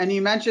 And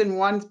you mentioned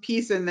one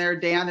piece in there,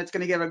 Dan, that's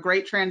going to give a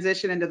great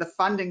transition into the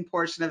funding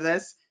portion of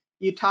this.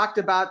 You talked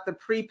about the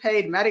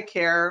prepaid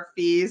Medicare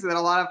fees that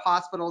a lot of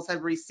hospitals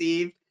have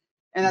received,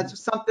 and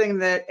that's something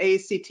that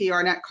ACT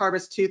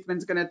Arnett-Carbis-Toothman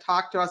is going to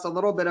talk to us a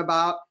little bit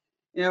about.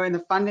 In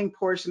the funding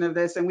portion of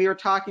this, and we were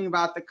talking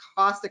about the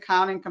cost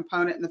accounting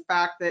component and the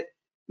fact that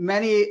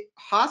many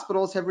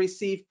hospitals have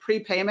received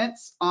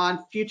prepayments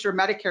on future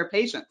Medicare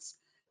patients.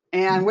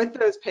 And with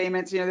those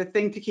payments, the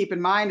thing to keep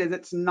in mind is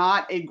it's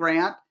not a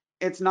grant.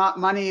 It's not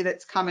money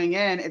that's coming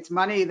in. It's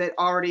money that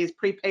already is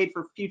prepaid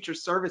for future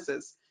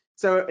services.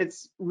 So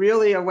it's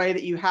really a way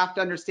that you have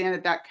to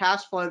understand that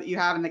cash flow that you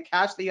have and the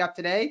cash that you have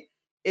today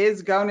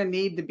is going to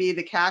need to be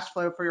the cash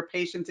flow for your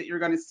patients that you're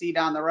going to see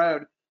down the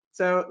road.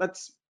 So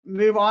let's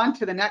move on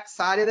to the next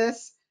side of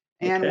this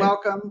and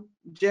welcome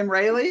Jim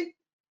Raley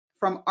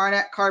from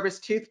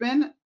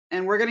Arnett-Carbis-Toothman.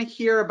 And we're going to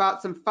hear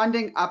about some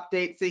funding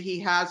updates that he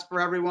has for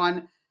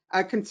everyone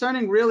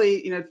concerning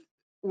really,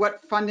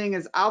 what funding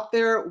is out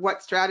there,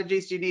 what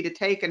strategies do you need to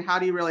take, and how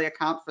do you really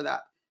account for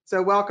that?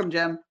 So welcome,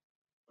 Jim.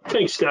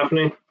 Thanks,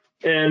 Stephanie.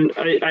 And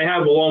I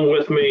have along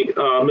with me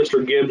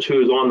Mr. Gibbs,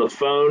 who is on the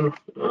phone.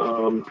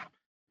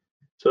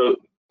 So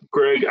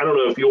Greg, I don't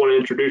know if you want to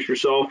introduce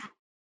yourself.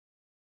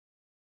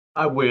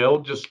 I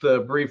will just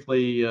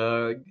briefly.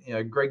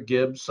 Greg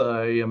Gibbs.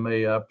 I am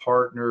a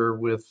partner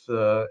with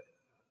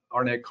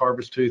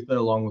Arnett-Carbis-Toothman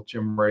along with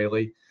Jim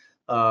Raley.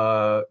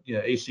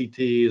 ACT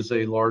is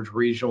a large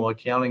regional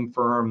accounting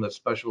firm that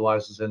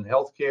specializes in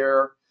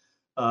healthcare,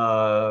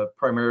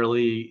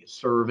 primarily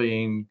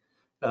serving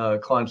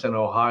clients in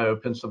Ohio,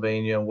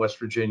 Pennsylvania, West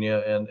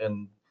Virginia,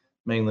 and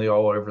mainly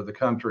all over the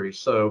country.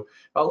 So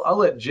I'll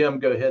let Jim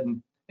go ahead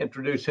and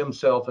introduce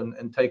himself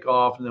and take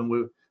off, and then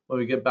when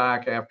we get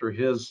back after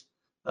his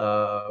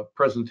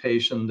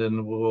presentation,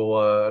 then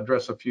we'll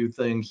address a few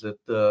things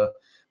that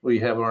we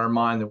have in our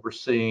mind that we're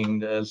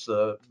seeing as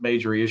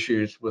major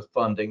issues with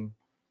funding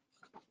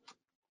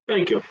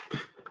Thank you.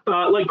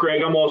 Like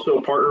Greg, I'm also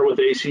a partner with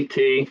ACT.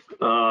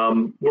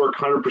 Work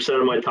 100%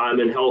 of my time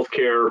in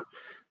healthcare,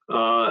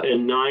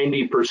 and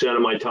 90%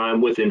 of my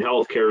time within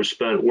healthcare is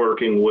spent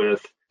working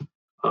with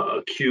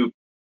acute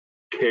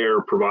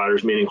care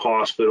providers, meaning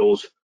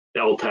hospitals,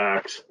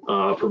 LTACs,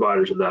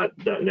 providers of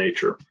that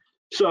nature.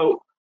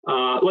 So,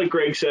 like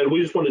Greg said,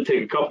 we just want to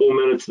take a couple of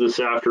minutes this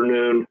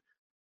afternoon,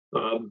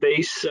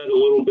 base set a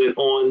little bit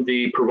on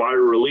the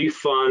Provider Relief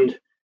Fund,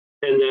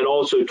 and then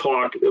also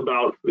talk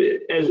about,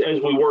 as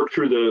we work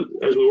through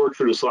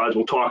the slides,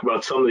 we'll talk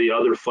about some of the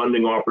other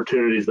funding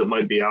opportunities that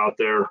might be out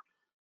there.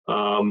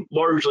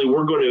 Largely,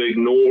 we're going to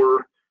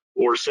ignore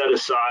or set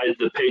aside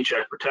the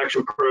Paycheck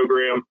Protection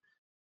Program.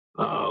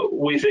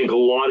 We think a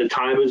lot of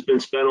time has been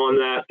spent on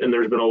that, and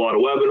there's been a lot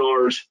of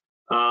webinars.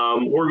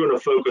 We're going to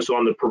focus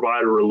on the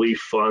Provider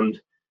Relief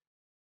Fund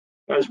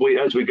as we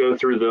go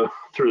through the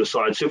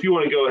slides. So if you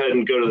want to go ahead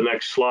and go to the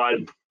next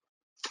slide.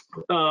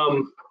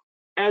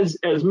 As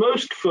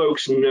most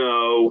folks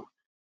know,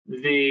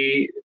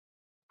 the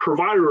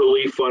Provider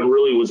Relief Fund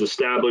really was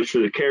established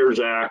through the CARES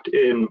Act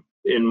in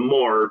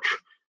March,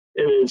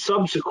 and then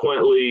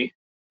subsequently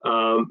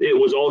it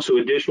was also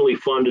additionally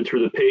funded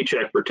through the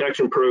Paycheck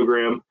Protection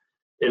Program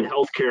and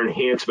Healthcare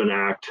Enhancement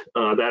Act.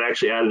 That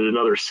actually added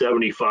another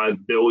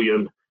 $75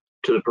 billion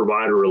to the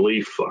Provider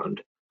Relief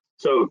Fund.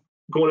 So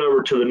going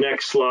over to the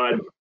next slide.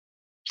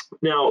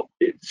 Now,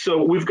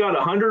 so we've got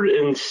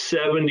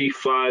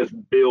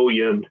 $175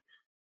 billion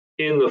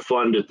in the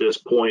fund at this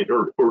point,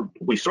 or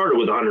we started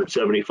with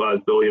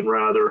 175 billion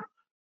rather.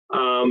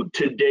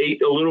 To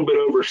date, a little bit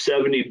over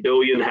 70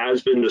 billion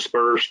has been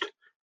dispersed.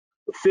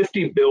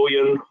 50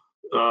 billion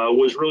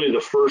was really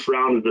the first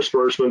round of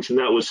disbursements, and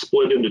that was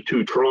split into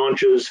two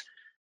tranches.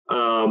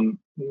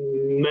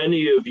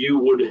 Many of you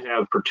would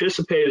have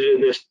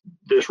participated in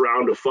this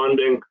round of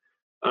funding,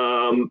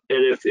 and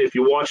if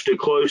you watched it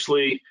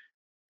closely,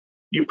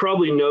 you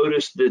probably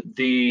noticed that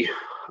the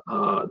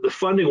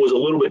funding was a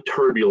little bit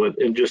turbulent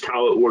in just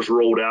how it was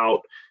rolled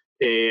out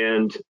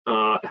and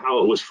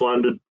how it was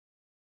funded.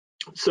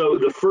 So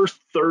the first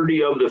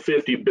 30 of the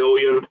 50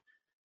 billion,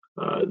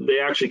 they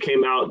actually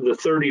came out. The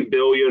 30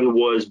 billion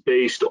was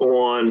based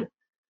on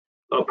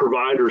a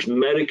provider's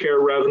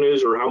Medicare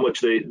revenues, or how much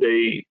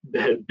they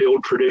had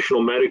billed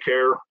traditional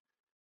Medicare.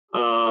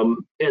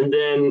 And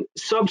then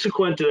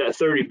subsequent to that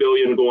 30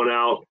 billion going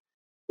out,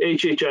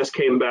 HHS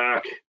came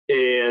back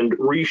and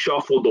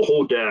reshuffled the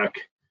whole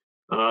deck.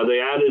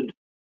 They added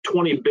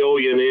 20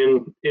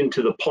 billion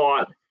into the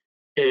pot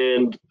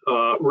and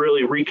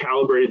really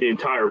recalibrated the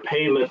entire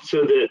payment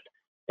so that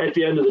at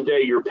the end of the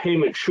day, your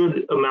payment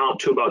should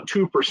amount to about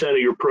 2% of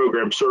your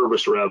program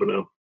service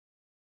revenue.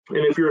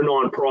 And if you're a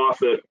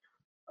nonprofit,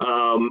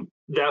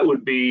 that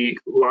would be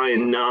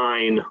line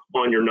 9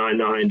 on your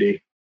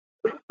 990.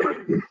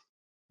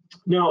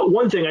 Now,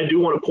 one thing I do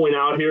want to point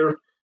out here,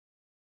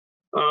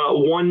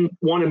 one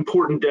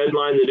important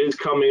deadline that is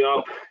coming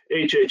up,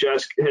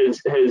 HHS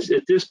has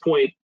at this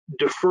point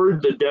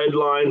deferred the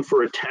deadline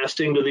for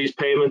attesting to these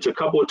payments a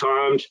couple of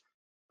times.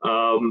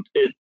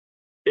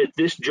 At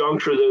this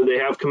juncture, though, they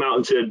have come out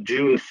and said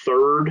June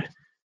 3rd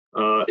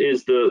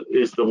is the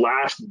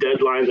last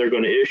deadline they're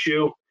going to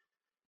issue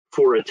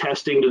for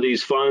attesting to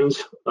these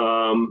funds.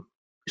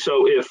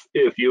 So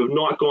if you've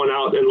not gone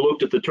out and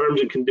looked at the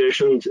terms and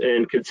conditions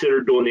and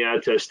considered doing the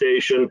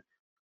attestation,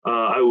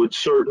 I would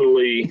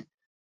certainly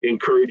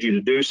encourage you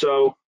to do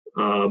so.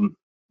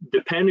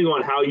 Depending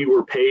on how you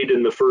were paid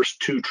in the first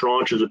two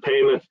tranches of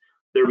payment,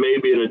 there may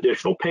be an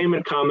additional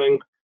payment coming,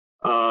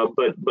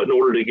 but in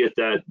order to get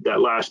that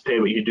last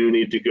payment, you do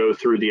need to go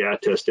through the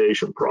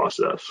attestation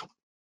process.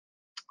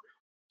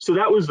 So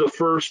that was the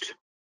first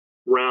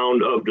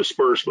round of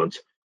disbursements.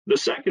 The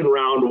second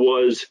round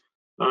was,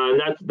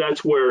 and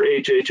that's where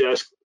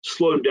HHS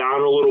slowed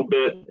down a little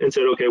bit and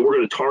said, okay, we're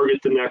going to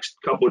target the next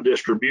couple of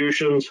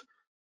distributions.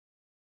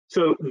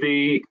 So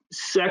the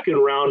second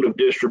round of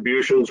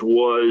distributions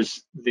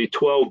was the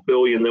 12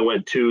 billion that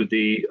went to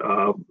the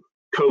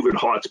COVID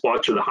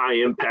hotspots, or the high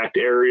impact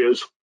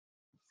areas.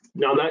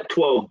 Now that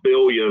 12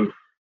 billion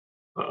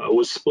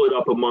was split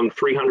up among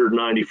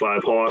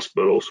 395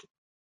 hospitals.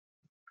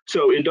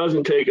 So it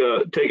doesn't take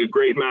a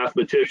great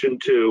mathematician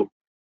to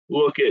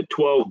look at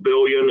 12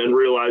 billion and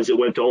realize it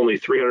went to only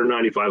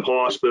 395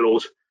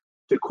 hospitals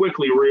to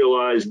quickly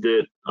realize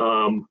that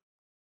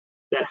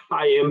that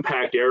high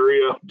impact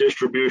area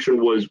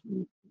distribution was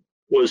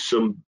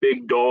some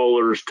big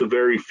dollars to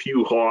very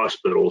few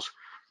hospitals.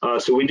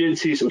 So we did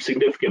see some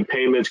significant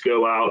payments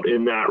go out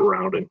in that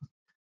rounding.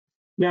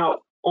 Now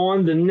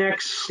on the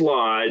next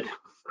slide,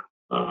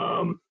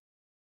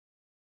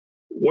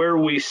 where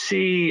we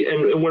see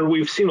and where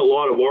we've seen a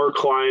lot of our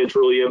clients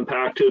really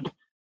impacted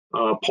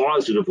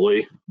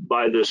positively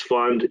by this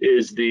fund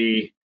is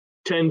the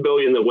 10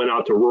 billion that went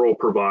out to rural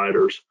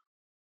providers.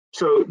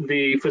 So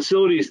the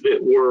facilities that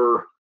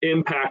were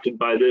impacted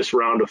by this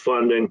round of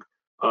funding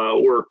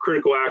were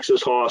critical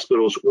access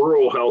hospitals,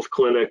 rural health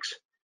clinics,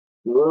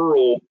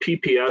 rural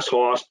PPS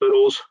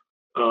hospitals,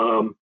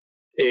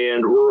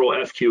 and rural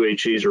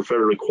FQHCs, or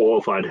federally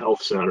qualified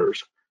health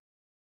centers.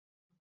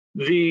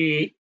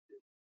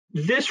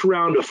 This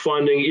round of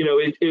funding,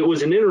 it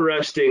was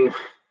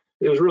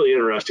really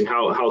interesting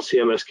how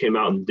CMS came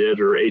out and did,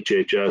 or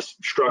HHS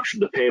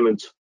structured the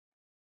payments.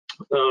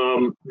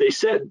 They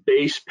set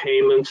base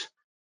payments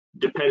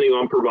depending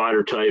on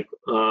provider type.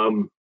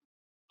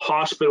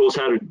 Hospitals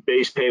had a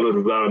base payment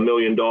of about $1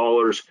 million,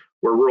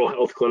 where rural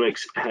health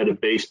clinics had a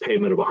base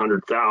payment of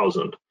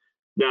 $100,000.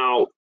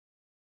 Now,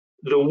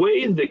 the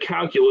way the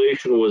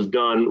calculation was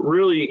done,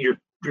 really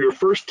your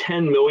first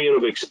 10 million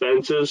of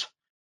expenses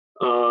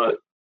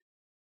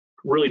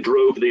really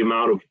drove the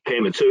amount of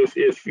payment. So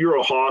if you're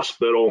a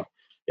hospital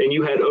and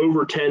you had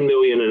over 10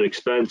 million in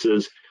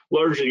expenses,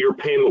 largely your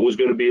payment was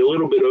going to be a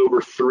little bit over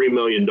 $3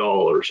 million.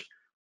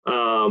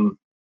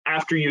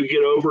 After you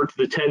get over to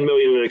the 10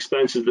 million in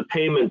expenses, the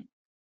payment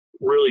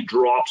really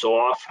drops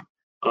off,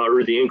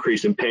 or the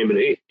increase in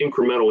payment,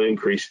 incremental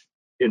increase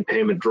in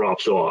payment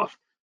drops off.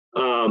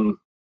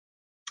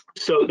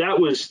 So that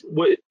was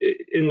what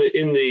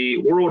in the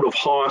world of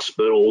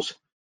hospitals,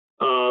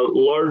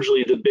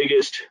 largely the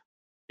biggest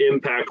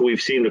impact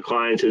we've seen to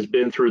clients has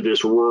been through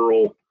this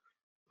rural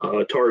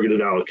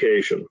targeted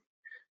allocation.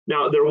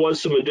 Now, there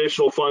was some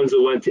additional funds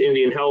that went to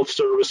Indian Health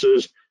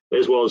Services,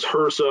 as well as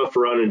HRSA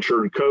for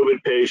uninsured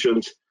COVID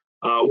patients.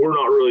 We're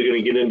not really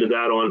going to get into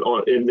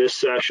that in this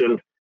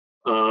session,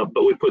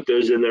 but we put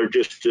those in there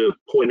just to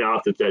point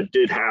out that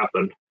did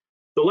happen.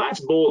 The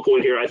last bullet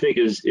point here, I think,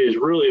 is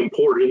really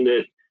important, in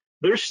that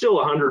there's still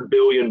 $100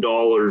 billion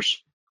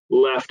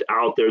left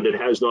out there that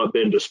has not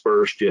been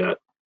dispersed yet.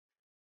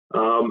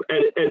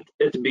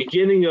 At the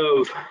beginning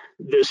of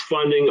this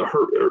funding,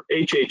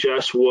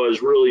 HHS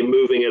was really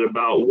moving at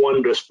about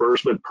one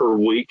disbursement per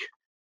week.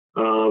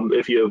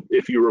 If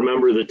you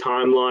remember the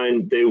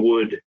timeline, they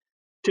would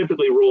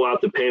typically roll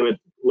out the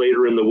payment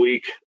later in the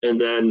week, and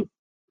then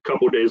a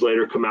couple of days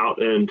later come out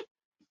and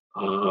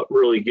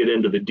really get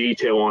into the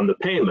detail on the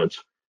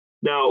payments.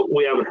 Now,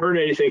 we haven't heard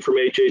anything from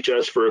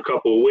HHS for a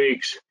couple of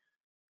weeks.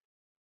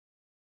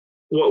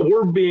 What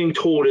we're being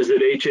told is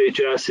that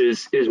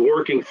HHS is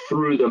working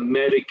through the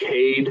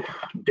Medicaid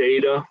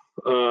data.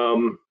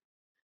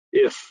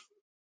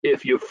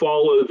 If you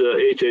follow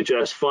the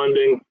HHS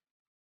funding,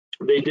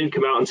 they did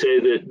come out and say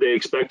that they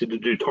expected to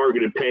do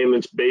targeted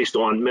payments based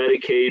on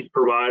Medicaid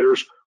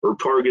providers, or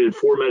targeted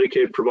for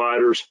Medicaid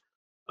providers.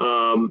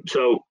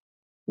 So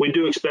we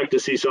do expect to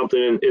see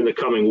something in the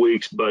coming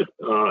weeks, but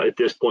at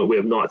this point we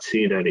have not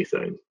seen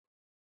anything.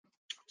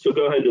 So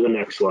go ahead to the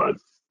next slide.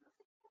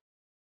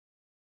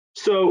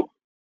 So,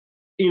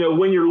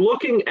 when you're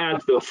looking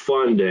at the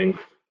funding,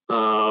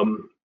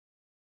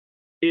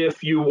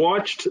 if you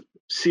watched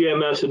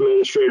CMS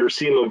Administrator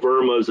Seema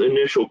Verma's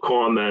initial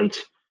comment,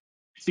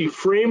 she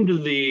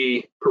framed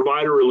the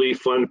Provider Relief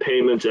Fund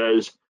payments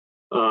as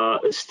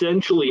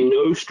essentially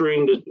no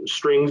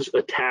strings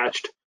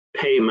attached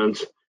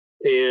payments,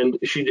 and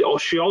she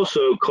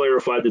also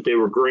clarified that they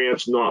were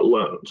grants, not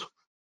loans.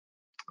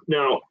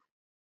 Now,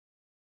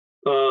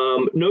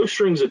 no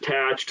strings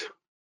attached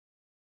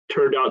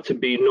turned out to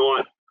be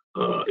not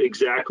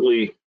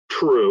exactly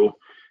true,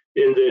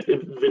 in that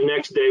the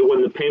next day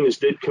when the payments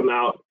did come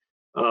out,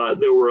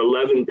 there were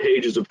 11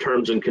 pages of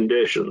terms and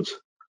conditions.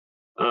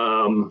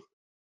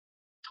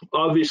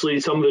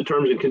 Obviously, some of the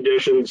terms and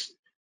conditions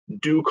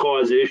do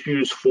cause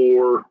issues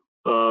for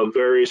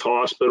various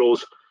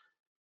hospitals.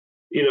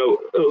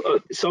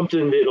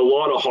 Something that a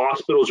lot of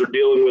hospitals are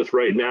dealing with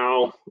right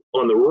now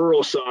on the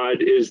rural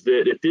side is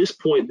that at this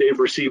point they've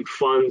received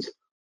funds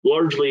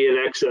largely in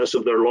excess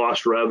of their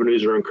lost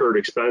revenues or incurred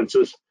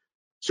expenses.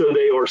 So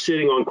they are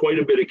sitting on quite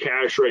a bit of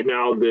cash right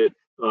now that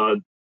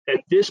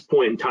at this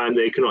point in time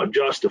they cannot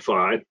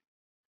justify.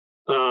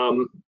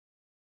 Some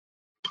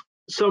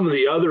of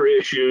the other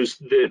issues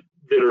that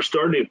are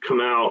starting to come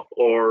out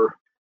are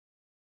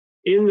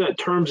in the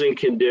terms and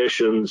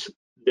conditions.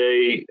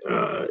 They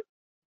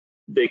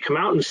come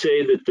out and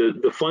say that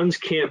the funds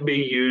can't be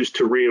used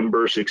to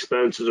reimburse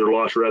expenses or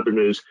lost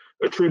revenues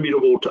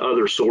attributable to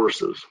other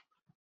sources.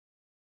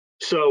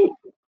 So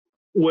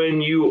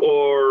when you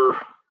are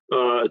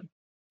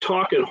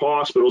talking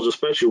hospitals,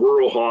 especially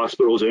rural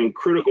hospitals and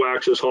critical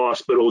access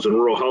hospitals and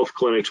rural health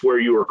clinics where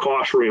you are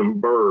cost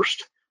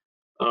reimbursed,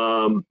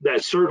 that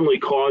certainly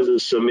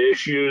causes some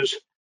issues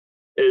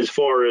as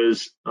far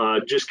as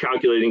just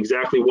calculating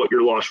exactly what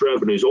your lost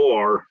revenues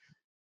are,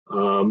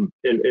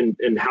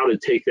 and how to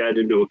take that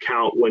into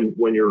account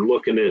when you're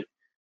looking at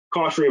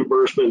cost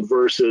reimbursement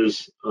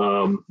versus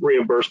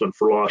reimbursement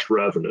for lost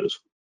revenues.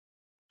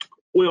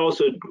 We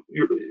also,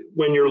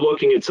 when you're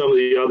looking at some of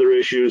the other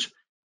issues,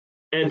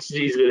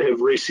 entities that have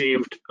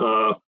received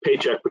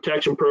Paycheck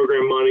Protection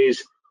Program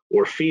monies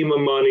or FEMA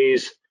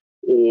monies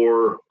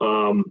or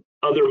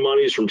other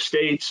monies from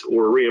states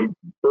or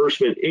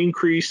reimbursement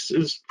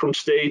increases from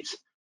states,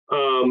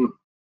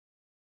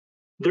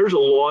 there's a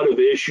lot of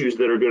issues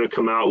that are going to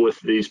come out with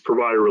these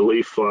provider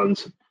relief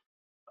funds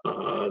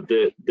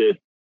that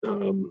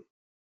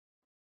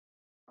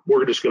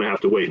we're just going to have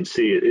to wait and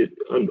see,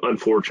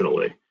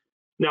 unfortunately.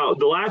 Now,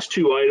 the last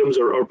two items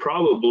are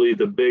probably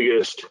the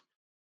biggest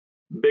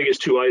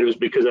biggest two items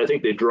because I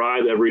think they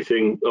drive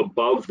everything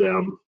above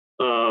them.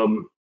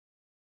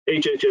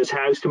 HHS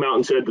has come out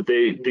and said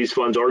that these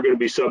funds are going to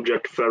be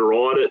subject to federal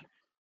audit,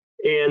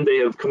 and they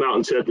have come out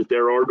and said that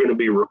there are going to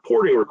be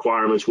reporting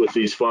requirements with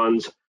these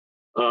funds,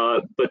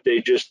 but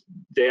they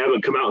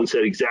haven't come out and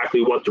said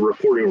exactly what the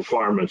reporting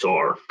requirements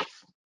are.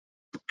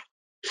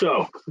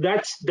 So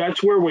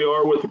that's where we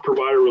are with the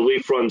provider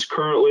relief funds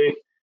currently. If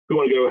we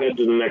want to go ahead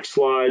to the next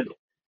slide.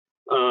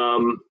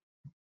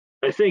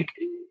 I think,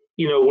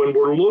 when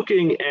we're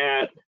looking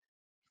at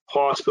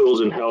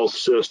hospitals and health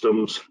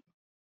systems,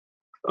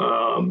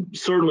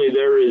 certainly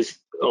there is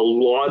a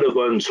lot of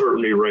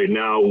uncertainty right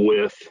now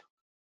with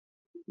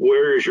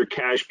where is your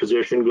cash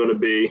position going to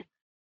be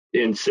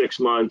in 6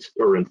 months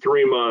or in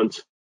 3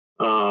 months.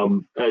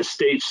 As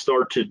states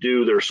start to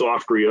do their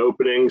soft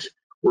reopenings,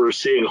 we're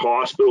seeing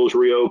hospitals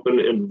reopen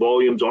and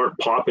volumes aren't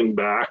popping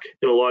back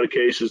in a lot of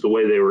cases the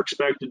way they were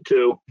expected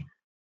to.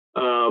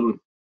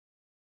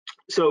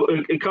 So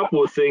a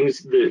couple of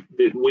things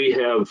that we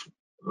have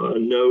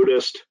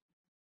noticed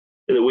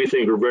and that we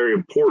think are very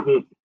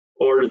important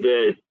are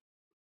that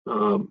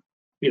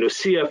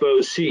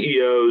CFOs,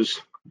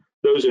 CEOs,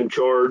 those in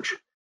charge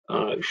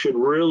should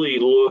really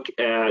look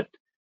at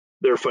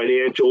their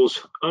financials,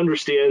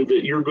 understand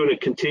that you're going to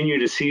continue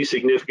to see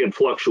significant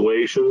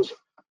fluctuations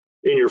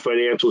in your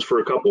financials for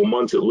a couple of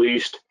months at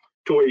least,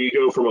 to where you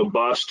go from a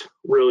bust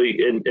really.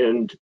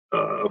 And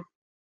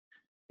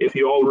if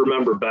you all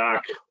remember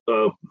back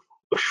a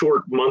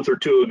short month or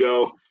two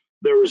ago,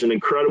 there was an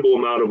incredible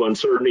amount of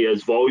uncertainty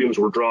as volumes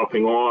were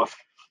dropping off.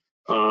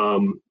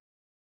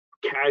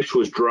 Cash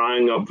was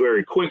drying up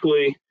very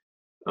quickly.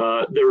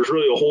 There was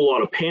really a whole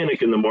lot of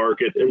panic in the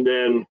market, and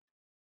then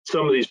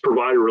some of these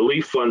provider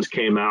relief funds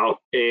came out,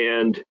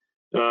 and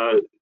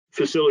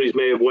facilities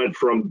may have went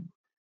from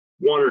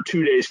 1 or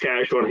 2 days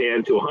cash on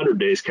hand to 100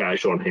 days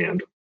cash on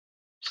hand.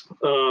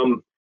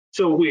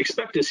 So we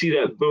expect to see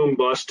that boom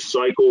bust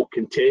cycle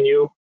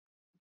continue,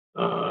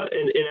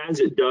 and as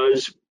it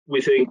does,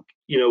 we think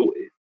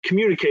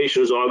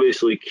communication is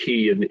obviously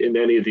key in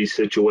any of these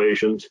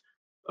situations.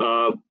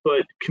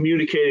 But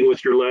communicating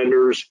with your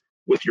lenders,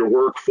 with your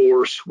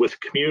workforce, with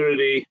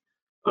community,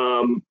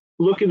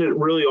 looking at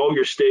really all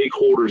your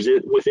stakeholders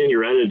within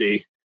your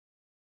entity,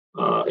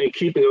 and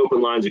keeping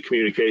open lines of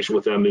communication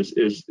with them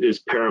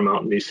is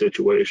paramount in these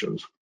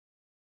situations.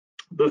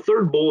 The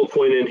third bullet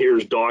point in here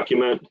is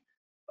document.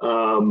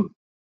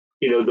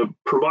 The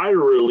provider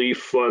relief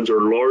funds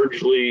are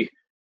largely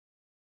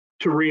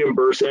to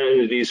reimburse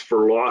entities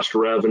for lost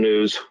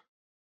revenues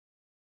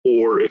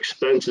or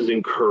expenses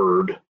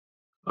incurred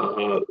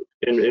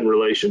in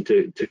relation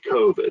to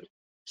COVID.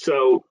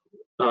 So,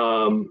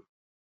 and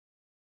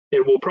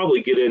we'll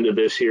probably get into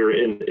this here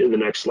in the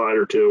next slide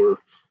or two, or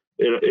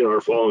in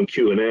our following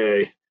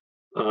Q&A.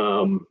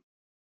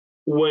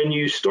 When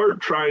you start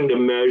trying to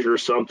measure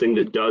something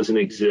that doesn't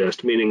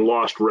exist, meaning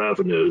lost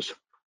revenues,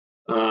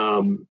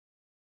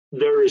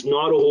 there is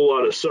not a whole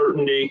lot of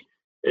certainty.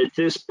 At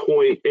this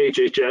point,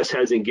 HHS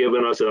hasn't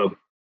given us a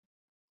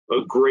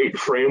great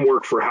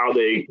framework for how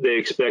they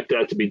expect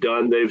that to be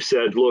done. They've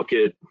said, look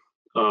at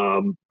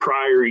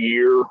prior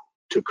year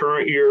to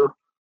current year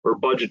or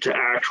budget to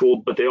actual,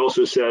 but they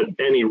also said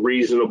any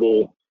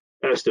reasonable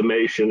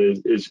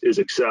estimation is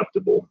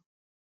acceptable.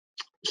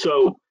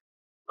 So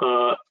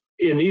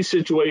in these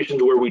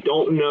situations where we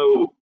don't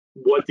know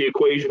what the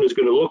equation is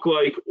going to look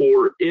like,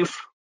 or if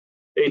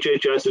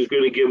HHS is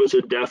going to give us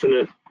a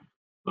definite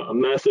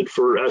method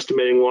for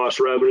estimating lost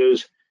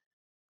revenues,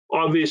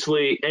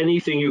 obviously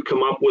anything you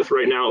come up with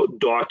right now,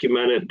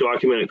 document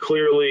it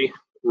clearly,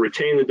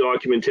 retain the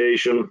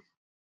documentation.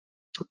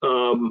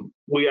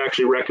 We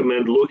actually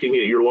recommend looking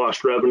at your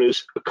lost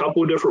revenues a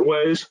couple of different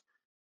ways,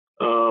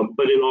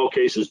 but in all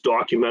cases,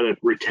 document it,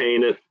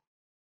 retain it.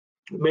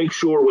 Make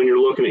sure when you're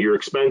looking at your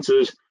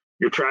expenses,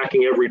 you're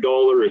tracking every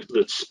dollar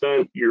that's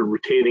spent, you're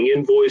retaining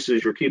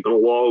invoices, you're keeping a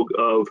log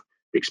of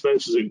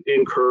expenses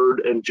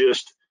incurred and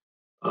just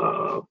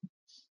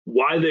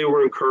why they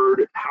were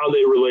incurred, how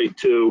they relate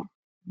to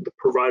the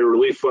provider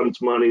relief funds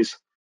monies,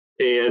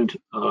 and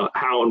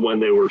how and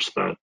when they were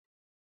spent.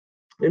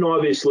 And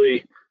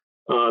obviously,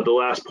 the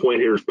last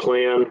point here is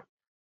plan.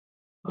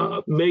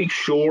 Make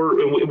sure,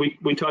 and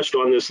we touched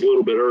on this a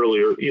little bit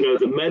earlier,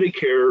 the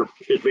Medicare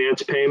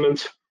advance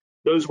payments,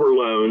 those were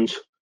loans,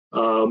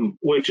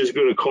 which is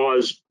going to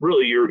cause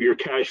really your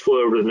cash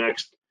flow over the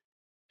next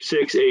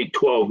 6, 8,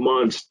 12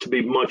 months to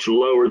be much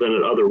lower than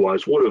it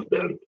otherwise would have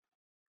been.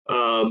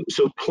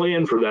 So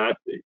plan for that.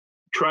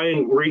 Try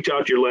and reach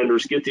out to your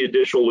lenders, get the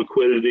additional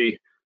liquidity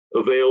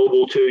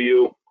available to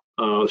you.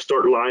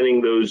 Start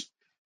lining those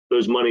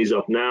monies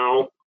up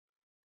now.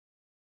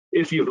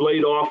 If you've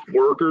laid off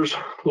workers,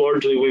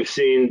 largely we've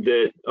seen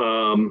that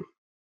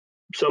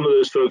some of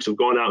those folks have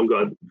gone out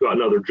and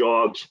gotten other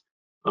jobs.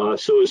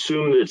 So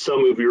assume that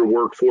some of your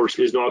workforce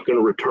is not going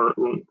to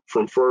return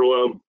from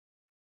furlough.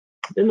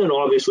 And then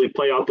obviously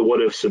play out the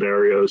what if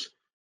scenarios.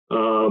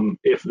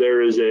 If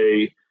there is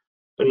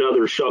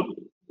another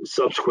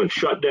subsequent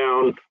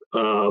shutdown,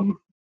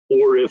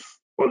 or if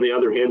on the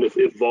other hand,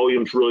 if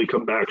volumes really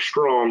come back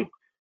strong,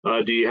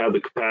 do you have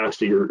the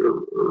capacity or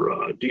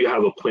do you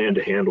have a plan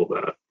to handle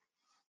that?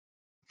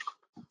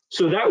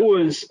 So that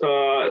was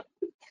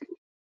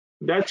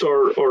that's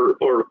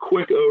our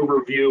quick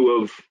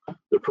overview of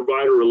the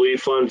provider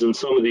relief funds and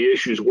some of the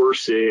issues we're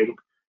seeing.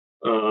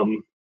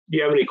 Do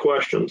you have any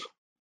questions?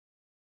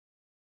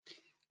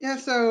 Yeah,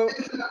 so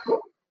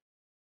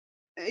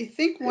I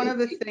think one of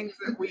the things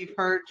that we've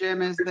heard,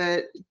 Jim, is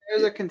that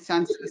there's a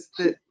consensus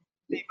that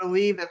they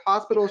believe that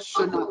hospitals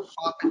should not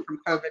profit from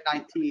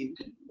COVID-19.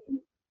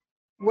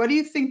 What do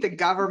you think the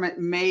government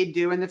may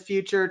do in the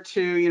future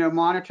to,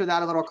 monitor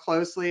that a little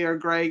closely? Or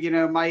Greg,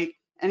 Mike,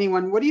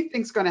 anyone, what do you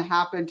think is going to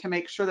happen to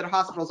make sure that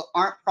hospitals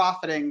aren't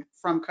profiting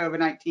from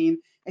COVID-19?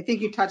 I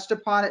think you touched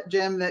upon it,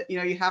 Jim, that,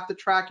 you have to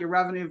track your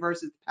revenue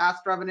versus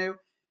past revenue.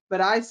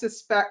 But I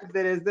suspect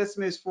that as this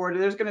moves forward,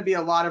 there's going to be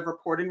a lot of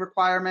reporting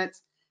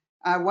requirements.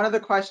 One of the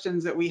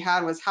questions that we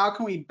had was, how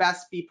can we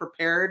best be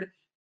prepared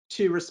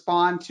to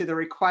respond to the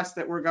requests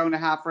that we're going to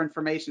have for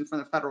information from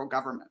the federal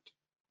government?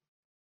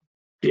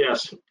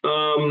 Yes,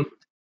 I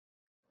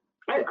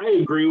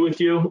agree with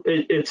you.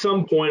 At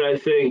some point, I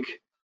think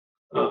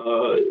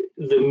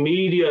the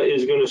media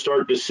is going to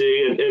start to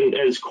see, and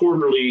as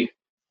quarterly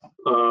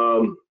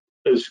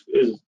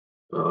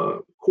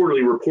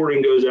quarterly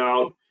reporting goes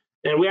out,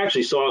 and we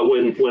actually saw it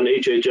when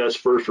HHS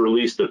first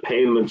released the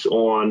payments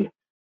on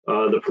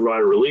the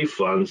provider relief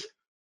funds.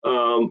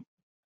 The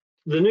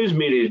news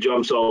media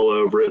jumps all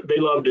over it. They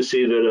love to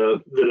see that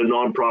a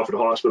nonprofit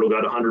hospital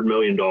got $100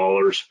 million.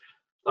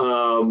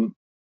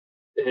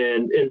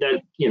 And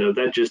that,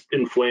 that just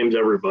inflames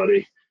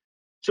everybody.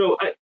 So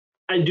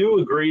I do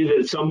agree that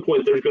at some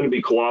point there's going to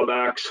be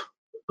clawbacks,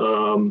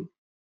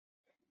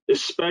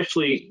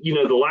 especially,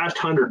 the last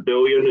 $100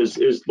 billion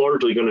is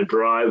largely going to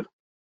drive,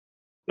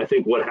 I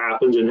think, what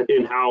happens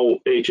in how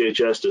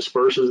HHS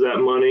disperses that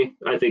money.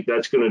 I think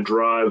that's going to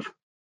drive,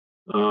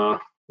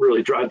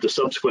 really drive the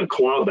subsequent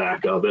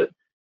clawback of it.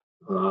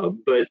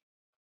 But,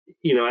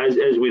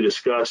 as we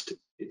discussed,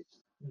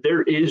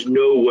 there is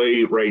no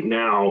way right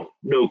now,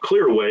 no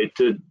clear way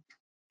to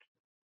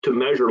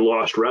measure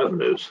lost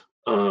revenues.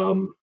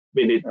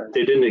 They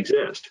didn't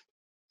exist.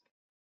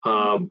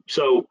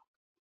 So,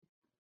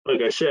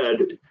 like I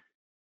said,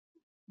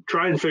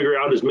 try and figure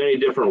out as many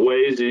different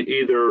ways.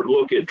 Either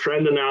look at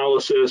trend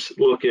analysis,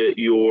 look at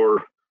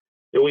your,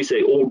 and we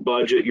say old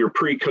budget, your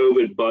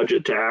pre-COVID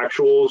budget to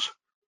actuals.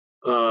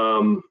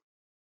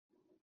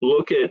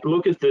 Look at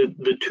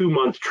the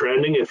 2-month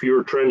trending, if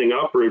you're trending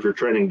up or if you're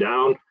trending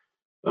down.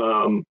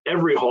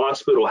 Every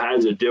hospital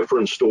has a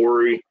different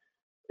story,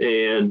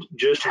 and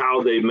just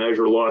how they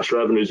measure lost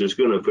revenues is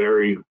going to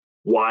vary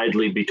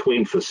widely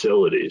between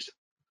facilities.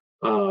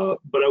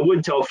 But I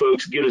would tell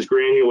folks, get as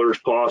granular as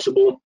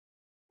possible.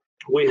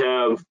 We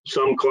have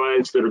some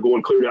clients that are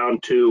going clear down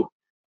to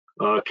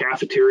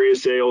cafeteria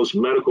sales,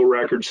 medical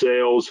record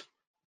sales,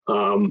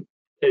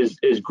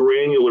 as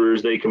granular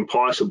as they can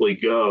possibly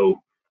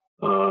go.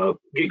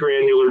 Get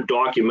granular,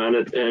 document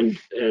it,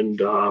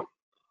 and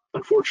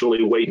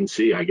unfortunately wait and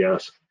see, I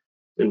guess,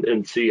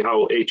 and see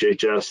how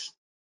HHS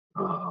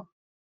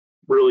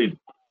really,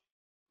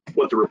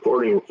 what the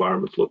reporting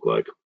requirements look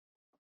like.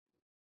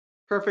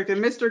 Perfect.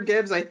 And Mr.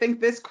 Gibbs, I think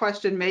this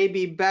question may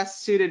be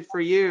best suited for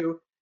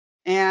you.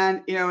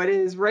 And, it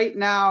is right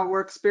now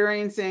we're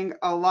experiencing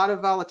a lot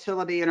of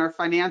volatility in our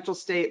financial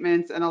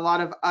statements and a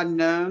lot of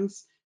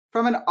unknowns.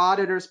 From an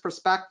auditor's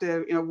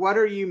perspective, what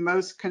are you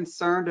most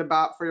concerned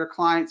about for your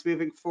clients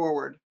moving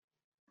forward?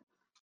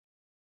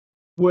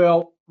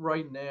 Well,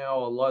 right now,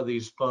 a lot of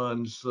these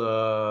funds,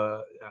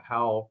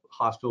 how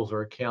hospitals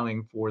are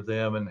accounting for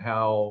them and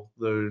how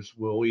those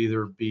will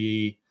either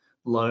be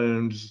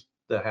loans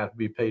that have to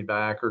be paid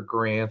back or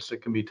grants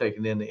that can be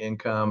taken into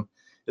income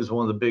is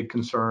one of the big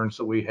concerns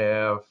that we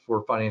have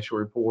for financial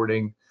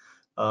reporting.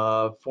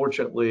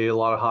 Fortunately, a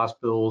lot of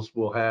hospitals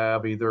will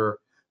have either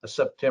a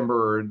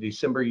September or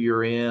December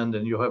year end,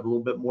 and you'll have a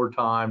little bit more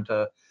time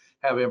to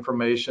have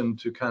information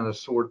to kind of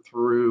sort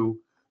through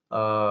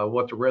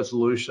what the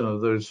resolution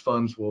of those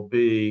funds will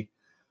be.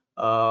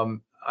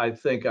 I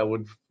think I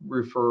would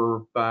refer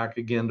back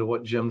again to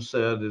what Jim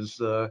said is,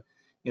 the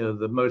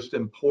most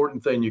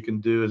important thing you can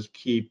do is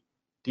keep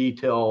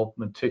detailed,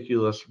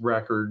 meticulous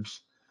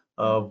records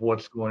of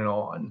what's going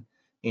on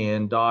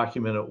and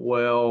document it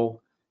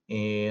well,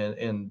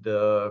 and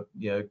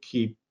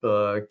keep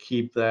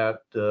that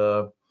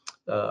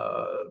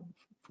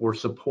for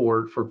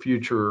support for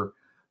future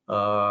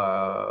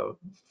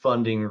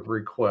funding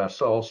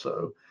requests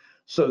also.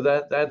 So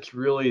that's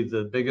really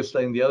the biggest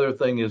thing. The other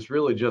thing is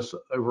really just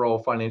overall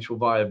financial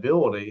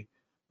viability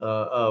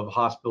of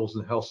hospitals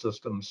and health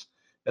systems.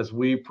 As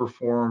we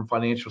perform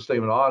financial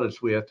statement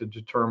audits, we have to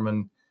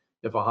determine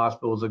if a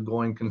hospital is a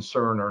going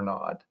concern or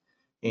not.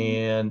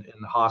 And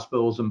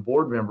hospitals and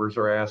board members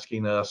are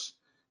asking us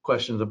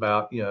questions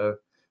about,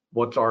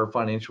 what's our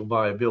financial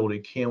viability?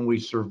 Can we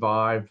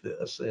survive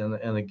this? And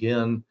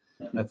again,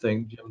 I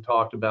think Jim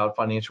talked about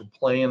financial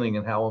planning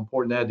and how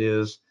important that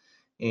is.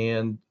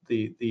 And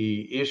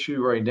the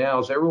issue right now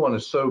is everyone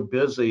is so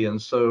busy and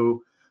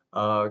so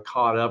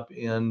caught up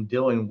in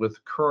dealing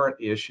with current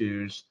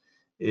issues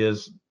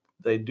is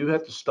they do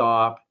have to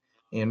stop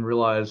and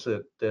realize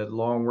that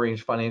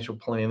long-range financial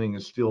planning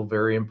is still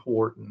very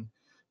important.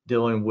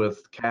 Dealing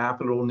with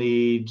capital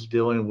needs,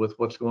 dealing with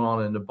what's going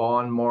on in the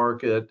bond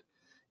market,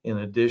 in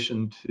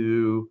addition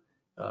to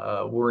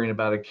worrying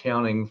about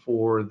accounting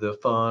for the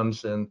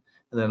funds, and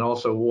then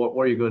also what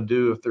are you going to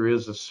do if there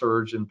is a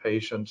surge in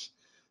patients,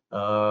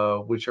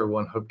 which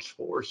everyone hopes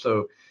for.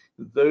 So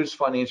those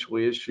financial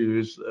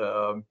issues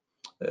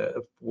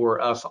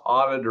for us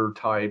auditor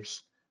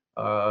types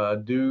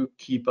do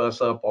keep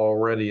us up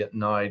already at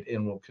night,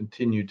 and will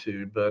continue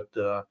to. But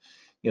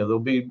there'll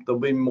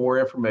be more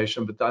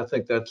information, but I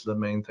think that's the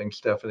main thing,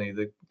 Stephanie,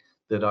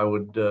 that I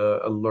would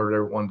alert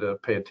everyone to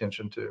pay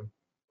attention to.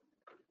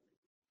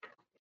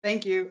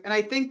 Thank you. And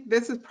I think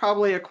this is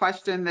probably a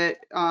question that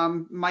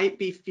might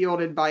be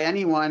fielded by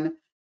anyone,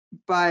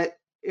 but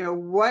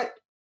what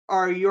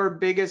are your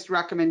biggest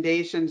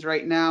recommendations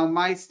right now?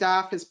 My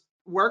staff has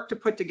worked to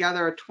put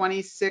together a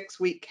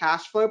 26-week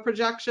cash flow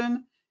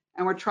projection,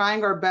 and we're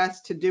trying our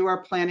best to do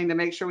our planning to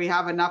make sure we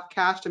have enough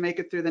cash to make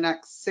it through the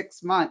next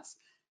 6 months.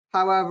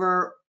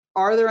 However,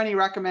 are there any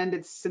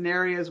recommended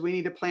scenarios we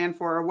need to plan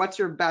for, or what's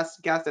your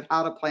best guess at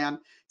how to plan?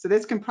 So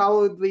this can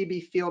probably be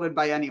fielded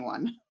by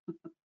anyone.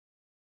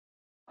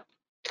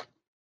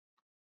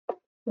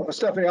 Well,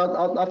 Stephanie,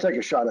 I'll take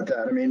a shot at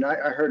that. I mean, I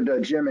heard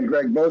Jim and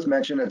Greg both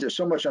mention that there's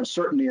so much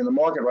uncertainty in the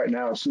market right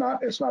now. It's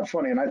not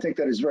funny, and I think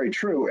that is very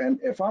true. And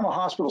if I'm a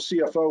hospital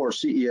CFO or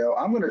CEO,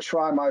 I'm going to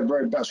try my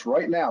very best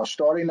right now,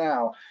 starting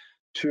now,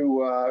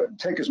 to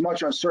take as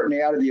much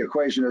uncertainty out of the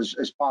equation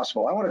as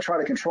possible. I want to try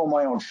to control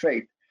my own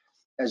fate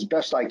as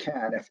best I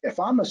can. If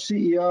I'm a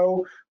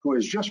CEO who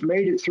has just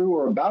made it through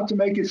or about to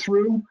make it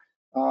through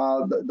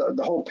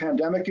the whole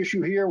pandemic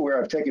issue here,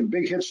 where I've taken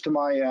big hits to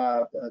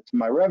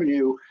my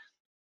revenue,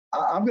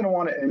 I'm going to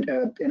want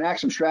to enact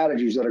some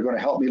strategies that are going to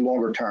help me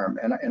longer term.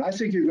 And I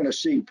think you're going to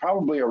see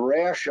probably a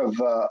rash of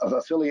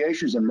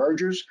affiliations and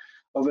mergers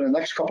over the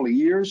next couple of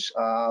years.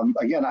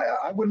 Again,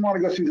 I wouldn't want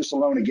to go through this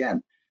alone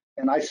again.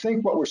 And I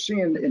think what we're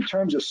seeing in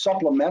terms of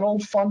supplemental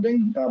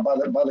funding by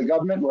the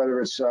government,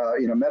 whether it's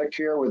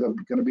Medicare, where there's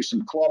going to be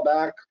some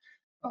clawback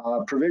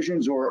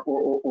provisions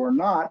or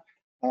not,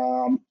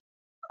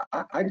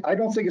 I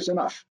don't think it's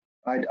enough.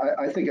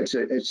 I think it's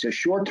a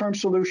short-term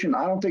solution.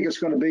 I don't think it's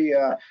going to be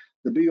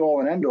the be-all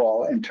and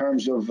end-all in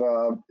terms of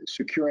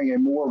securing a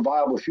more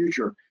viable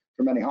future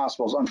for many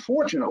hospitals.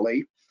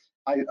 Unfortunately,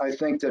 I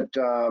think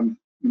that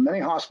many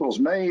hospitals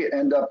may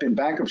end up in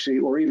bankruptcy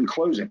or even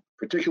closing,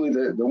 particularly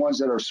the ones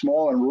that are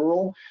small and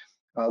rural.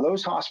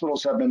 Those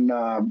hospitals have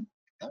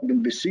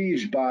been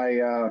besieged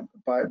by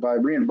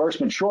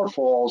reimbursement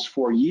shortfalls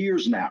for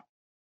years now.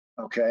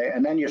 Okay,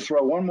 and then you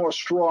throw one more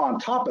straw on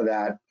top of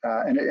that,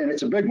 and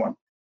it's a big one.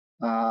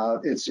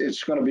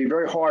 It's going to be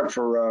very hard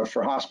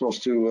for hospitals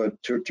to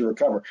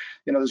recover.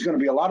 There's going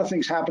to be a lot of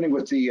things happening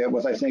with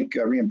I think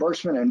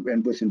reimbursement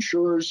and with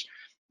insurers.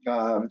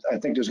 I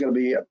think there's going to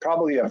be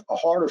probably a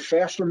harder,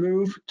 faster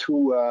move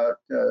to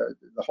the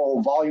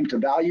whole volume to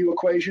value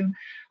equation.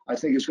 I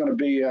think it's going to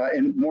be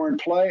more in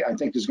play. I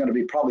think there's going to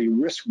be probably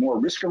more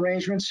risk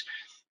arrangements.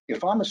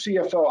 If I'm a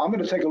CFO, I'm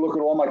going to take a look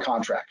at all my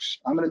contracts.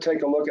 I'm going to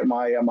take a look at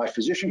my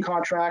physician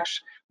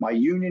contracts, my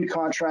union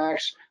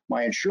contracts,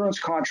 my insurance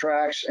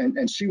contracts,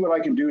 and see what I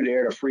can do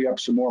there to free up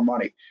some more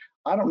money.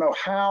 I don't know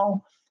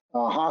how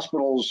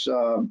hospitals,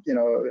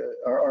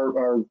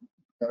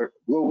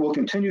 will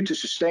continue to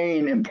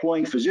sustain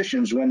employing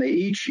physicians when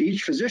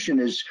each physician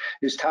is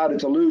touted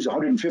to lose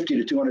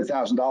 $150,000 to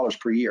 $200,000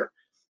 per year,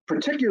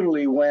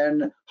 particularly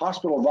when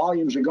hospital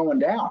volumes are going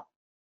down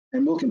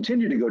and will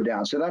continue to go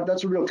down. So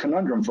that's a real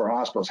conundrum for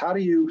hospitals. How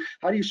do you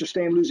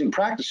sustain losing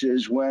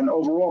practices when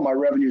overall my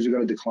revenues are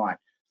going to decline?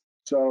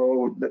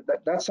 So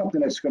that's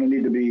something that's going to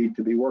need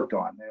to be worked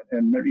on.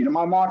 And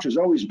my mantra has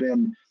always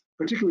been,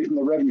 particularly from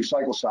the revenue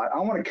cycle side, I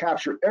want to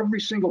capture every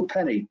single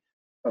penny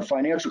of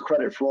financial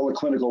credit for all the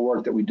clinical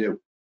work that we do.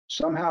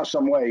 Somehow,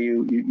 some way,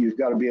 you've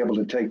got to be able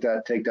to take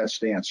that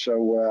stance.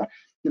 So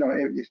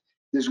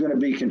there's going to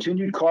be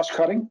continued cost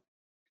cutting,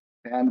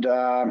 and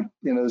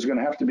there's going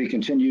to have to be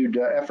continued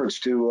efforts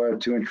to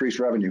increase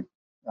revenue.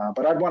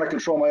 But I'd want to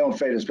control my own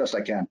fate as best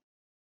I can.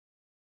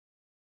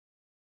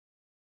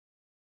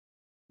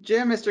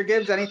 Jim, Mr.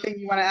 Gibbs, anything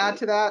you want to add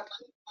to that?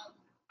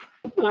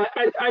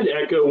 I'd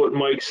echo what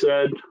Mike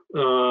said.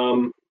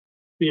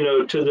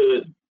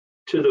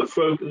 To the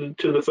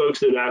folks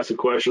that asked the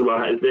question about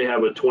how they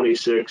have a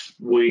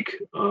 26-week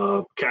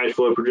cash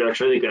flow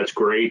projection, I think that's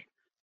great.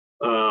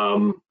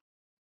 The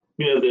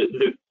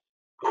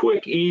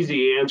quick,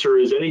 easy answer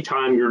is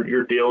anytime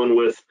you're dealing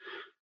with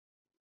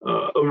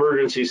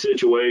emergency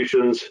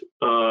situations,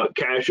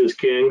 cash is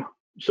king.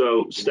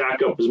 So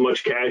stack up as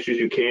much cash as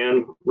you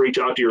can, reach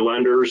out to your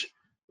lenders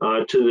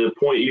to the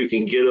point you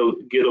can get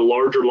a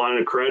larger line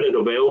of credit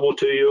available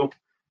to you.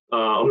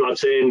 I'm not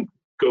saying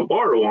go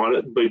borrow on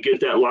it, but get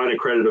that line of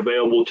credit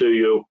available to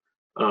you.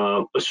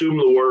 Assume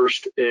the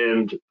worst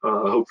and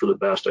hope for the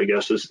best, I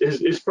guess,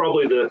 is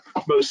probably the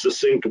most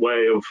succinct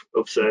way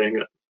of saying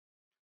it.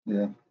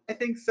 Yeah. I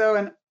think so,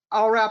 and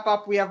I'll wrap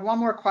up. We have one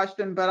more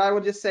question, but I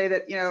will just say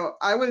that,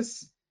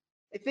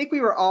 I think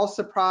we were all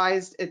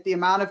surprised at the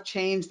amount of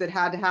change that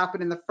had to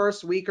happen in the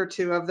first week or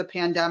two of the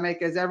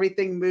pandemic as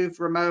everything moved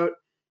remote.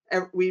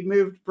 We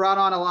brought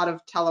on a lot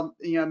of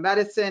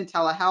medicine,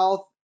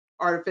 telehealth,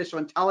 artificial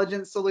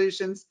intelligence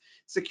solutions,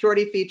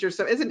 security features.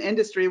 So as an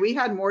industry, we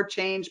had more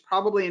change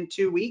probably in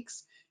 2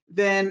 weeks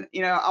than,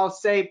 I'll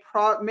say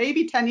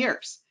maybe 10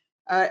 years.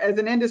 As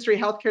an industry,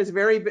 healthcare has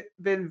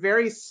been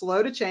very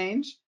slow to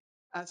change,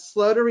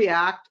 slow to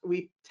react.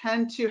 We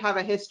tend to have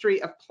a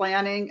history of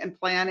planning and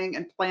planning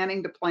and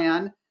planning to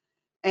plan.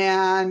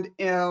 And,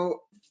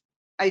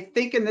 I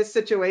think in this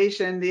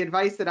situation, the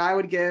advice that I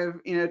would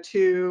give,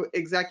 to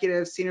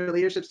executives, senior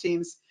leadership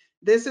teams,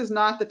 this is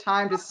not the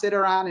time to sit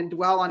around and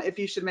dwell on if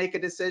you should make a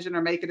decision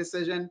or make a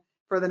decision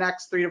for the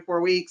next 3 to 4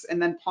 weeks and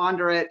then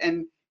ponder it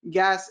and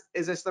guess,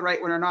 is this the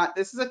right one or not?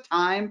 This is a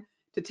time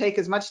to take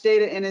as much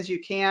data in as you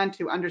can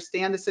to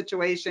understand the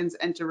situations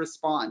and to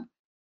respond.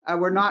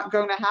 We're not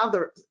going to have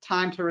the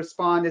time to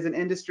respond as an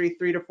industry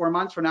 3 to 4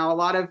 months from now. A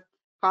lot of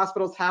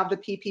hospitals have the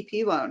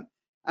PPP loan,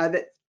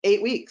 that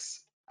 8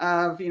 weeks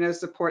of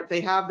support.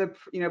 They have the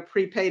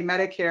prepaid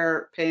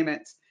Medicare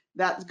payments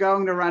that's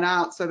going to run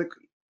out. So the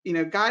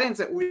guidance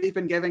that we've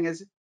been giving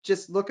is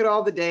just look at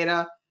all the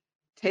data,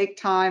 take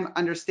time,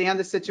 understand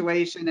the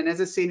situation, and as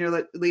a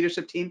senior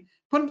leadership team,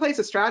 put in place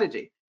a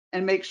strategy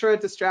and make sure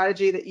it's a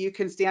strategy that you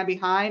can stand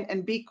behind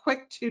and be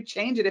quick to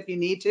change it if you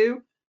need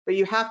to, but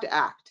you have to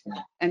act,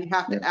 and you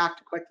have to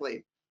act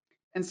quickly.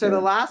 And so the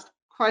last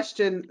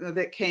question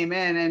that came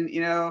in,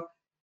 and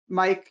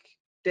Mike,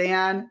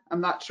 Dan,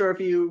 I'm not sure if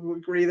you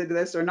agree to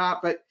this or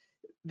not, but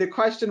the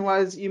question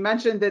was, you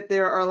mentioned that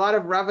there are a lot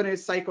of revenue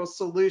cycle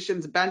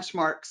solutions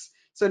benchmarks.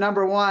 So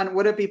number one,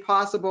 would it be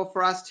possible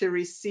for us to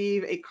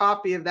receive a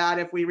copy of that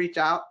if we reach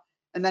out?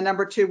 And then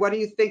number two, what do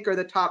you think are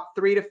the top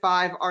 3 to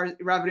 5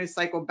 revenue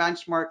cycle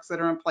benchmarks that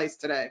are in place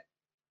today?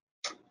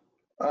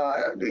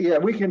 Yeah,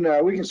 we can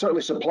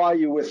certainly supply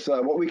you with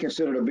what we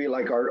consider to be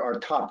like our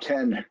top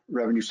 10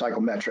 revenue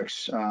cycle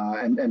metrics.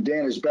 And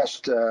Dan is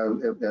best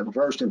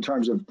versed in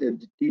terms of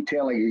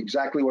detailing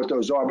exactly what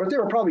those are. But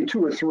there are probably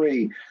 2 or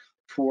 3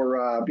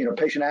 for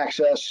patient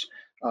access,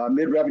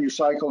 mid-revenue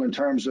cycle in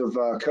terms of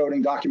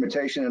coding,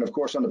 documentation, and of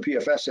course on the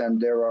PFS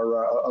end there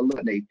are a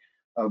litany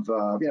of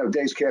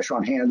days cash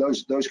on hand,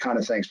 those kind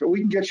of things. But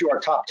we can get you our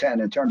top 10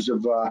 in terms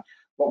of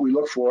what we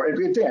look for.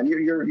 And Dan, you're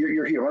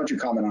here. Why don't you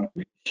comment on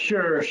it?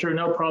 Sure,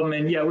 no problem.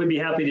 And yeah, we'd be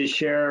happy to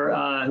share,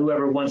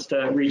 whoever wants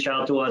to reach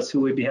out to us, who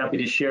would be happy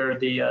to share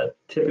the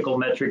typical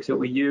metrics that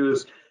we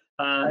use.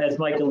 As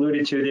Mike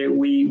alluded to, that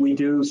we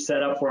do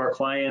set up for our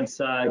clients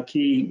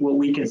what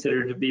we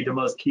consider to be the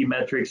most key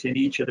metrics in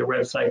each of the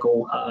rev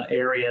cycle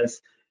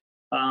areas.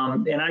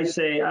 And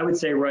I would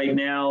say right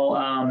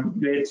now,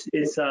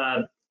 it's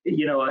a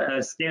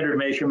standard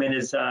measurement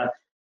is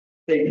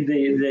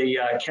the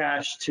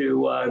cash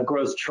to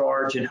gross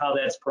charge and how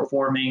that's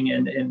performing.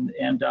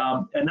 And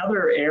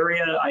another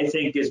area I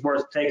think is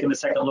worth taking a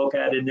second look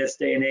at in this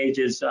day and age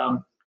is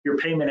your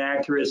payment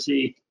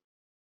accuracy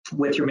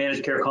with your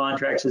managed care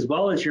contracts, as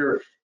well as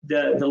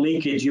the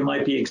leakage you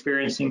might be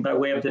experiencing by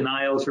way of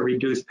denials or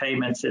reduced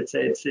payments. It's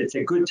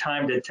a good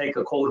time to take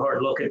a cold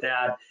hard look at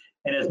that.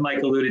 And as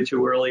Mike alluded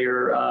to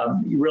earlier,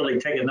 you really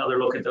take another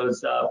look at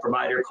those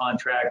provider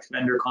contracts,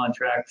 vendor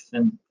contracts,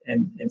 and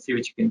see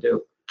what you can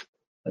do.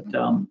 But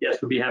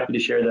yes, we'd be happy to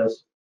share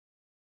those.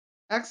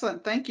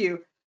 Excellent, thank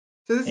you.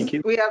 So Thank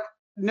you. We have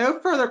no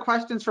further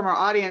questions from our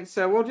audience,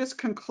 so we'll just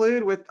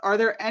conclude with, are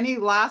there any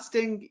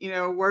lasting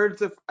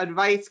words of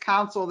advice,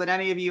 counsel that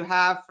any of you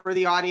have for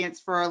the audience,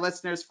 for our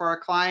listeners, for our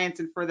clients,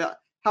 and for the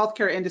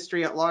healthcare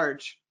industry at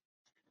large?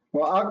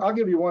 Well, I'll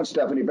give you one,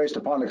 Stephanie, based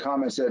upon the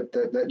comments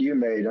that you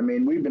made. I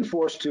mean, we've been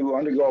forced to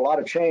undergo a lot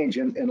of change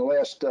in the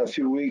last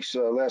few weeks,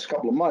 last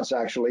couple of months,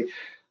 actually.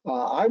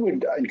 I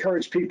would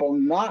encourage people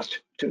not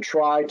to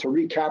try to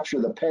recapture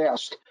the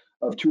past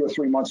of 2 or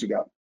 3 months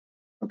ago.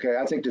 Okay,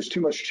 I think there's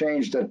too much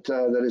change that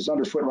is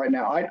underfoot right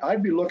now.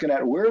 I'd be looking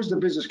at, where's the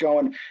business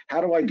going? How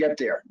do I get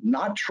there?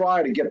 Not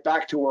try to get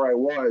back to where I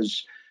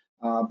was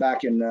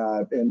back in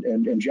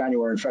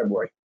January and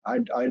February.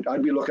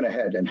 I'd be looking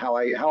ahead and how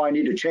I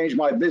need to change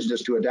my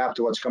business to adapt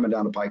to what's coming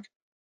down the pike.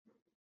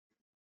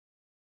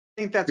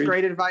 I think that's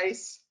great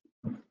advice.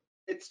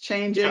 It's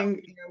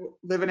changing,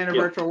 living in a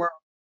virtual world.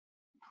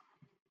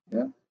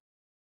 Yeah.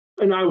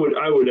 And I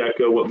would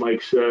echo what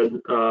Mike said.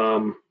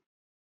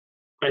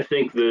 I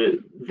think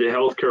the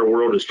healthcare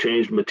world has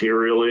changed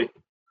materially.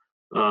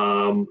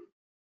 Some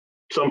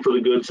for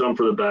the good, some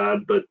for the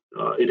bad, but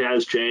it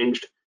has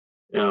changed.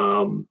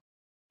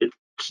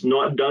 It's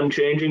not done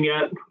changing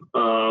yet.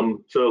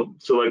 So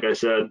like I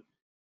said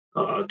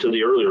to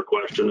the earlier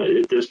question,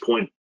 at this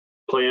point,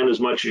 plan as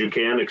much as you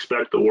can,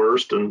 expect the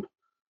worst, and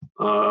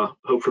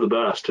hope for the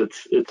best.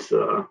 It's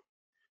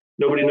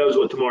nobody knows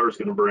what tomorrow's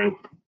going to bring.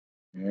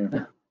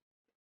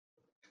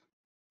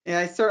 Yeah,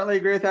 I certainly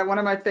agree with that. One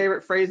of my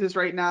favorite phrases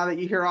right now that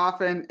you hear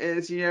often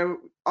is,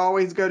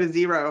 always go to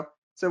zero.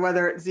 So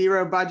whether it's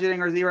zero budgeting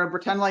or zero,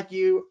 pretend like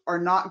you are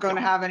not going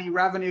to have any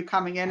revenue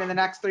coming in the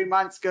next 3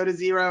 months, go to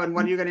zero, and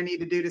what are you going to need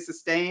to do to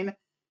sustain?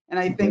 And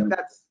I think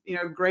that's,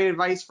 great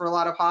advice for a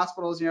lot of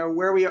hospitals.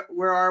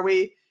 Where are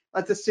we?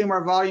 Let's assume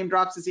our volume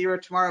drops to zero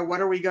tomorrow.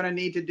 What are we going to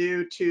need to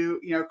do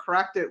to,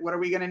 correct it? What are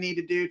we going to need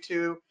to do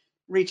to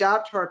reach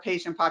out to our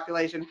patient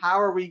population?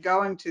 How are we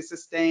going to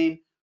sustain?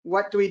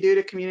 What do we do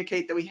to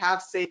communicate that we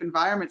have safe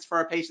environments for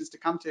our patients to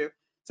come to?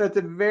 So it's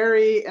a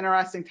very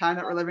interesting time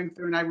that we're living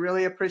through, and I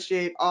really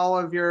appreciate all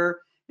of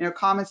your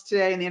comments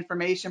today and the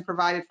information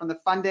provided from the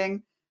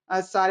funding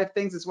side of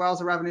things, as well as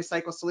the revenue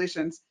cycle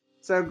solutions.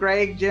 So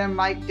Greg, Jim,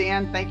 Mike,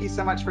 Dan, thank you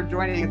so much for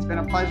joining. It's been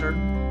a pleasure.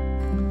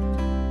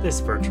 This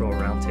virtual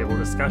roundtable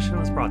discussion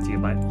was brought to you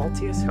by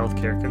Altius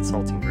Healthcare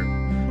Consulting Group.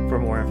 For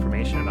more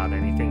information about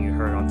anything you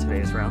heard on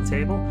today's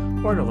roundtable,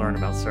 or to learn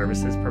about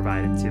services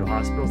provided to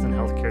hospitals and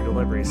healthcare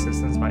delivery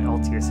systems by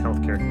Altius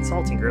Healthcare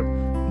Consulting Group,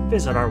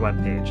 visit our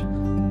webpage at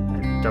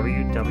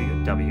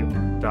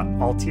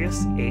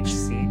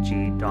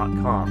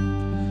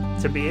www.altiushcg.com.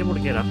 To be able to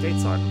get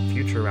updates on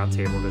future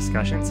roundtable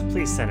discussions,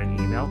 please send an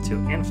email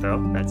to info,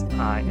 that's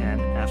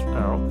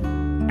INFO,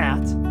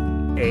 at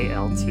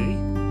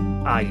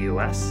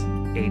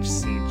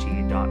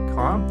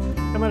altiushcg.com,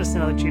 and let us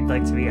know that you'd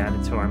like to be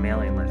added to our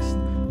mailing list.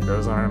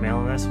 Those on our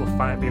mailing list will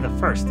be the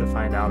first to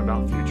find out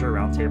about future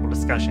roundtable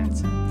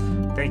discussions.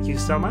 Thank you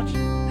so much.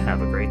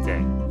 Have a great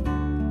day.